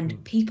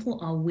 and people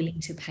are willing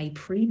to pay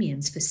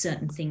premiums for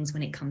certain things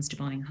when it comes to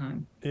buying a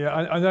home. Yeah,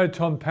 I know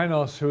Tom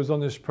Panos, who was on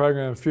this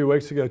program a few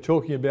weeks ago,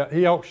 talking about,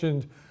 he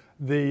auctioned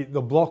the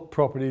block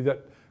property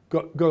that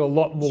got a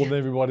lot more than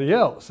everybody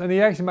else. And he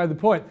actually made the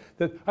point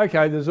that,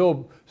 okay, there's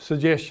all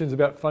suggestions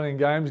about fun and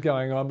games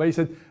going on, but he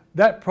said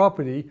that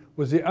property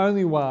was the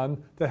only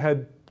one that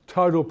had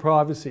total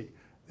privacy.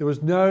 There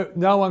was no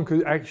one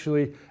could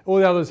actually, all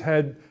the others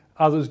had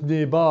others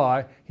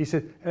nearby. He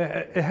said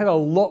it had a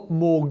lot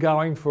more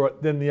going for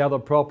it than the other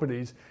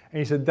properties. And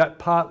he said that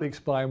partly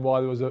explained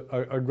why there was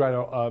a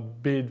greater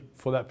bid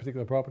for that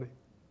particular property.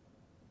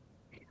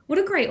 What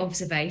a great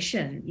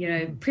observation. You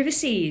know,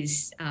 privacy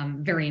is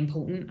very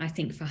important, I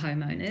think, for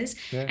homeowners,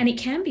 and it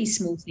can be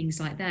small things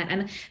like that.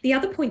 And the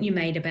other point you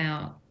made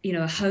about, you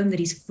know, a home that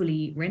is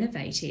fully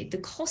renovated, the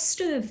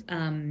cost of,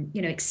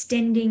 you know,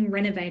 extending,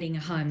 renovating a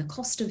home, the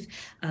cost of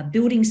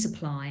building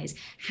supplies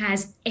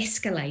has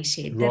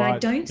escalated. That I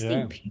don't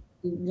think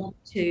people want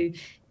to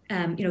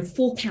you know,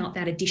 fork out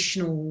that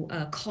additional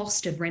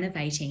cost of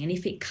renovating. And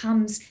if it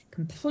comes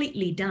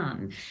completely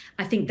done,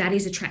 I think that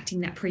is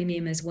attracting that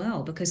premium as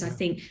well, because I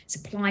think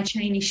supply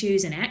chain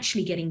issues and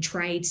actually getting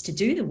trades to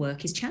do the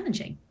work is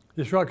challenging.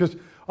 That's right, because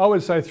I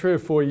would say 3 or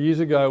 4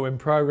 years ago, when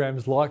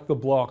programs like The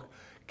Block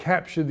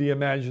captured the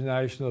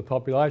imagination of the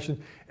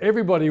population,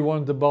 everybody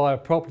wanted to buy a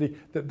property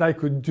that they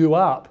could do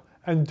up.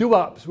 And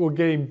do-ups were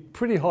getting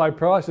pretty high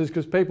prices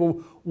because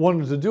people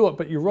wanted to do it.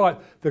 But you're right,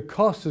 the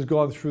cost has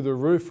gone through the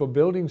roof for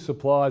building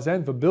supplies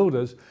and for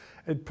builders.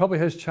 It probably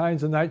has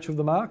changed the nature of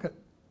the market.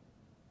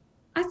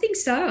 I think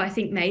so. I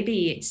think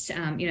maybe it's,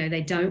 you know,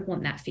 they don't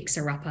want that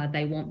fixer-upper.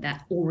 They want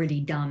that already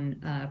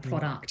done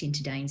product in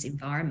today's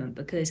environment,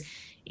 because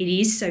it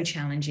is so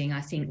challenging,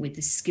 I think, with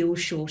the skill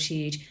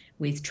shortage,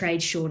 with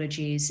trade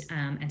shortages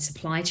and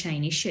supply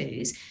chain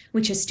issues,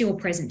 which are still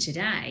present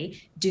today,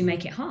 do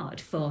make it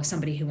hard for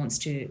somebody who wants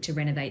to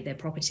renovate their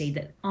property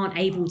that aren't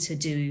able to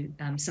do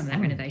some of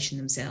that renovation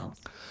themselves.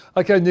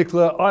 Okay,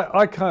 Nicola,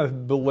 I kind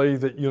of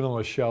believe that you're not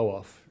a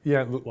show-off. You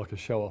don't look like a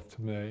show-off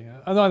to me.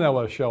 And I know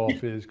what a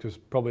show-off is, because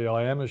probably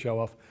I am a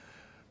show-off.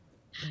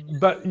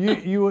 But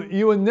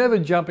you were never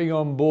jumping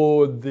on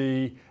board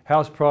the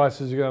house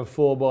prices are going to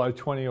fall by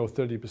 20 or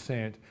 30%.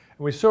 And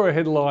we saw a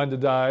headline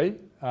today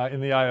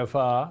in the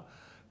AFR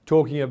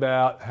talking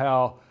about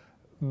how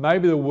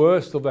maybe the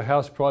worst of the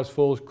house price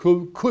falls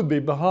could be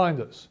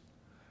behind us.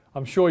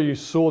 I'm sure you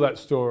saw that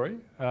story.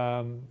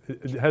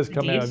 It has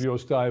come out of your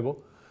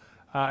stable,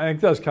 and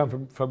it does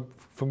come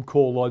from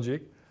Core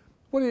Logic.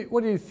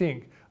 What do you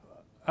think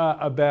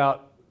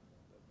about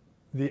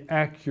the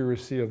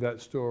accuracy of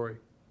that story?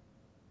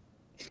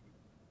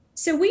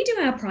 So we do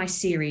our price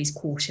series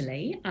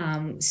quarterly.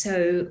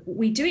 So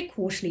we do it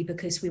quarterly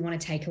because we want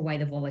to take away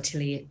the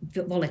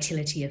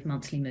volatility of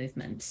monthly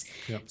movements.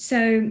 Yep.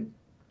 So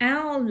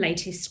our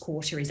latest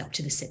quarter is up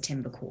to the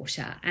September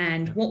quarter.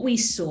 And what we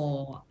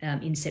saw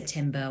in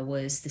September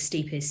was the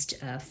steepest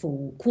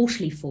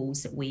quarterly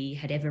falls that we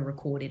had ever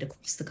recorded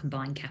across the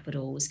combined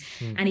capitals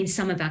and in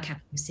some of our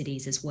capital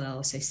cities as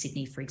well. So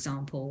Sydney, for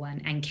example,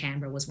 and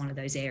Canberra was one of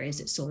those areas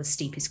that saw the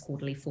steepest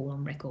quarterly fall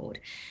on record.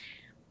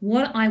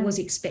 What I was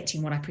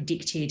expecting, what I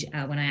predicted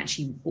when I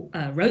actually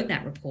wrote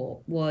that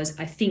report was,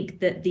 I think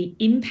that the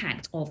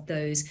impact of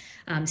those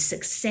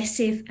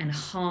successive and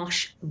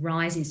harsh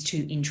rises to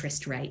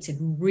interest rates have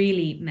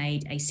really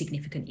made a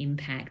significant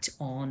impact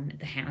on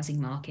the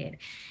housing market.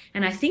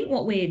 And I think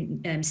what we're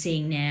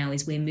seeing now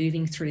is we're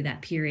moving through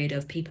that period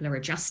of people are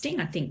adjusting.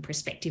 I think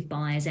prospective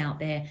buyers out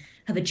there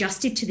have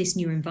adjusted to this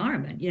new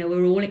environment. You know,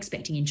 we're all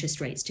expecting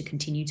interest rates to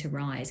continue to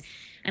rise.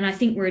 And I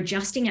think we're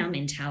adjusting our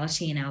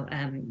mentality and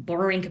our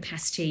borrowing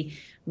capacity.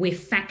 We're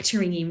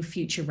factoring in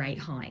future rate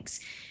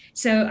hikes.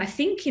 So I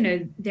think, you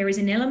know, there is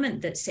an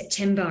element that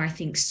September, I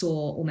think,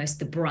 saw almost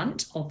the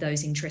brunt of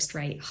those interest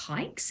rate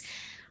hikes.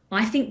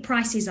 I think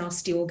prices are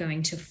still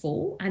going to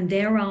fall, and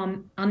there are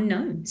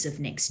unknowns of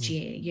next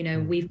year. You know,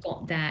 we've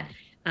got that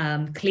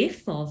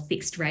cliff of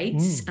fixed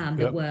rates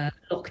that were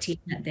locked in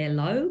at their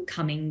low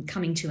coming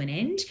to an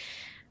end.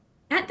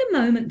 At the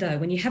moment, though,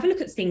 when you have a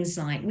look at things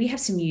like, we have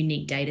some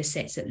unique data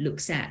sets that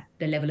looks at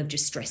the level of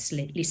distressed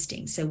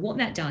listings. So what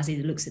that does is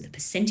it looks at the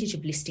percentage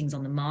of listings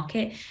on the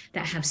market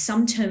that have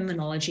some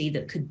terminology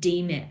that could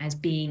deem it as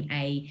being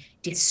a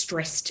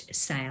distressed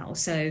sale.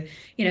 So,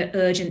 you know,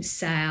 urgent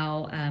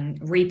sale,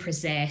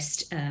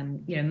 repossessed,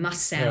 you know,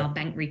 must sell,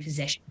 bank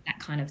repossession, that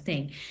kind of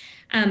thing.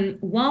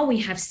 While we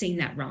have seen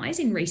that rise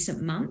in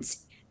recent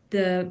months,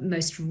 the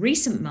most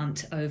recent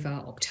month over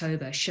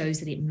October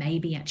shows that it may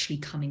be actually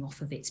coming off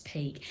of its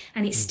peak,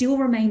 and it still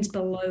remains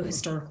below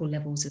historical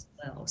levels as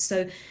well.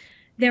 So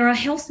There are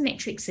health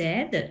metrics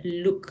there that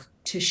look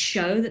to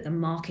show that the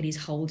market is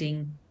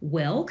holding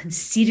well,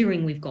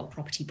 considering we've got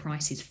property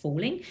prices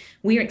falling.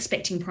 We're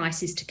expecting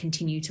prices to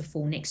continue to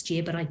fall next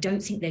year, but I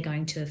don't think they're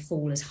going to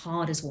fall as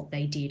hard as what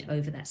they did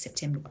over that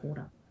September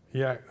quarter.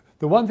 Yeah,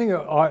 the one thing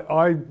that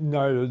I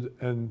noted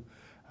and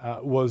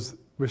was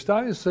we're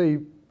starting to see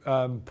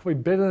probably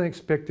better than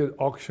expected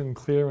auction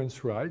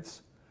clearance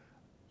rates.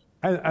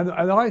 And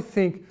I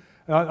think,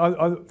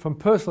 from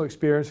personal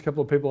experience, a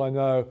couple of people I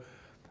know,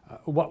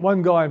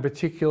 one guy in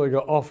particular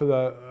got offered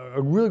a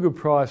really good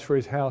price for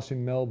his house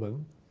in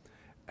Melbourne,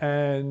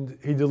 and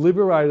he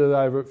deliberated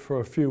over it for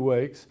a few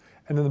weeks,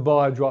 and then the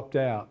buyer dropped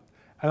out.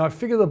 And I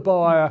figure the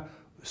buyer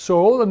saw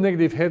all the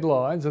negative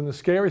headlines and the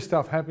scary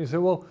stuff happening. He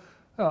said, well,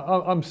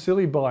 I'm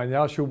silly buying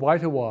now, I should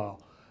wait a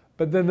while.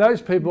 But then those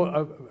people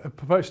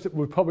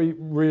would probably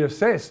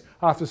reassess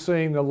after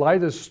seeing the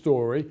latest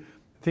story,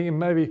 thinking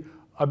maybe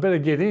I better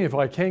get in if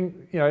I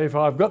can, if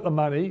I've got the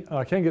money and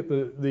I can get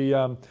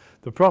the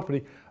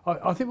property.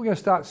 I think we're going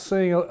to start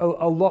seeing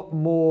a lot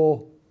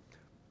more,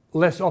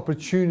 less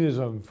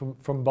opportunism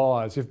from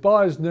buyers. If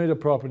buyers need a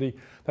property,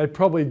 they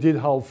probably did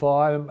hold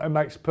fire, and it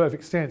makes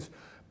perfect sense.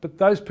 But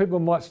those people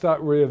might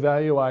start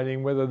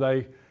reevaluating whether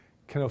they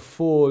can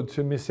afford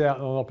to miss out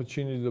on an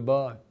opportunity to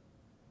buy.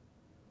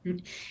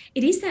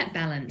 It is that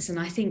balance, and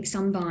I think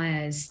some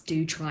buyers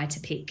do try to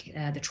pick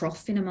the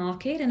trough in a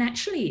market, and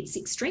actually it's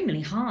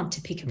extremely hard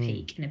to pick a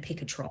peak and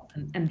pick a trough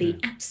and be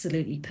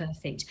absolutely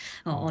perfect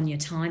on your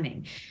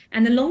timing.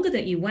 And the longer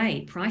that you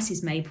wait,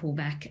 prices may pull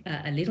back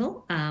a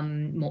little.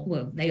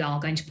 Well, they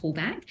are going to pull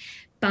back,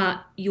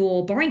 but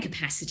your borrowing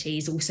capacity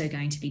is also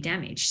going to be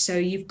damaged. So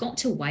you've got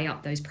to weigh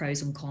up those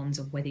pros and cons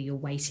of whether you're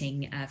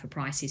waiting for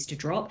prices to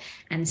drop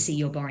and see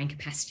your borrowing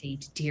capacity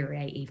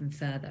deteriorate even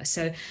further.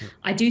 So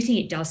I do think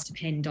it does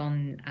depend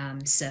on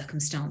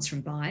circumstance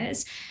from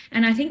buyers.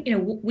 And I think,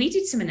 we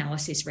did some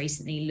analysis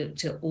recently,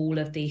 looked at all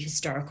of the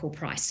historical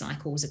price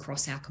cycles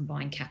across our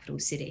combined capital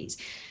cities.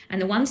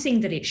 And the one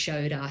thing that it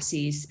showed us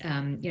is,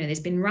 there's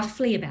been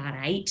roughly about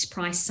 8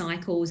 price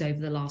cycles over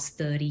the last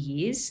 30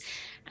 years.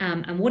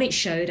 And what it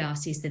showed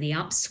us is that the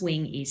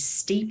upswing is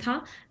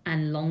steeper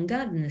and longer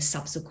than the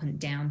subsequent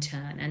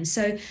downturn. And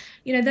so,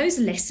 those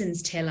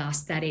lessons tell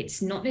us that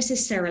it's not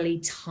necessarily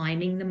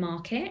timing the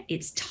market,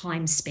 it's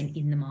time spent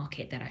in the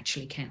market that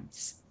actually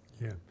counts.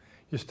 Yeah,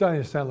 you're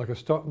starting to sound like a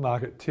stock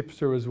market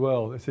tipster as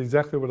well. That's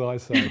exactly what I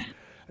say.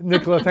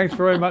 Nicola, thanks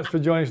very much for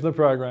joining us on the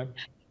program.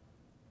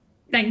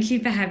 Thank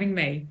you for having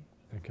me.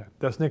 Okay,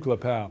 that's Nicola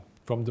Powell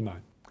from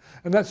Domain.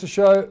 And that's the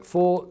show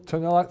for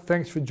tonight.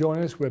 Thanks for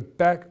joining us. We're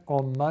back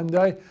on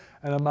Monday.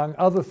 And among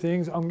other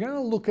things, I'm going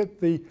to look at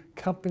the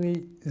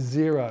company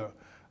Xero.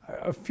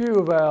 A few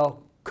of our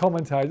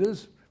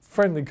commentators,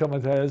 friendly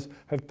commentators,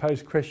 have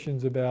posed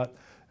questions about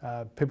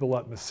people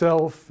like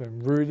myself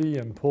and Rudy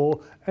and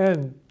Paul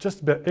and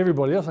just about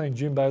everybody else. I think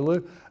Jim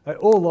Bailu, they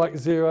all like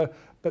Xero,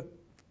 but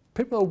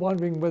people are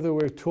wondering whether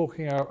we're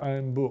talking our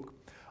own book.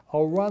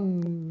 I'll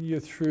run you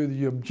through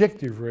the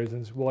objective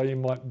reasons why you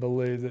might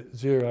believe that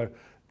Xero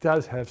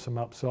does have some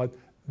upside,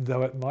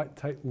 though it might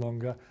take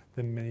longer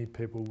than many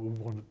people will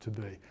want it to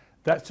be.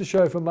 That's the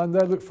show for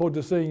Monday. Look forward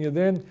to seeing you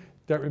then.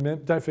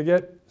 Don't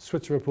forget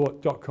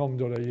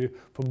switzerreport.com.au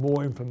for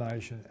more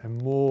information and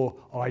more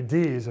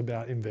ideas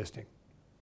about investing.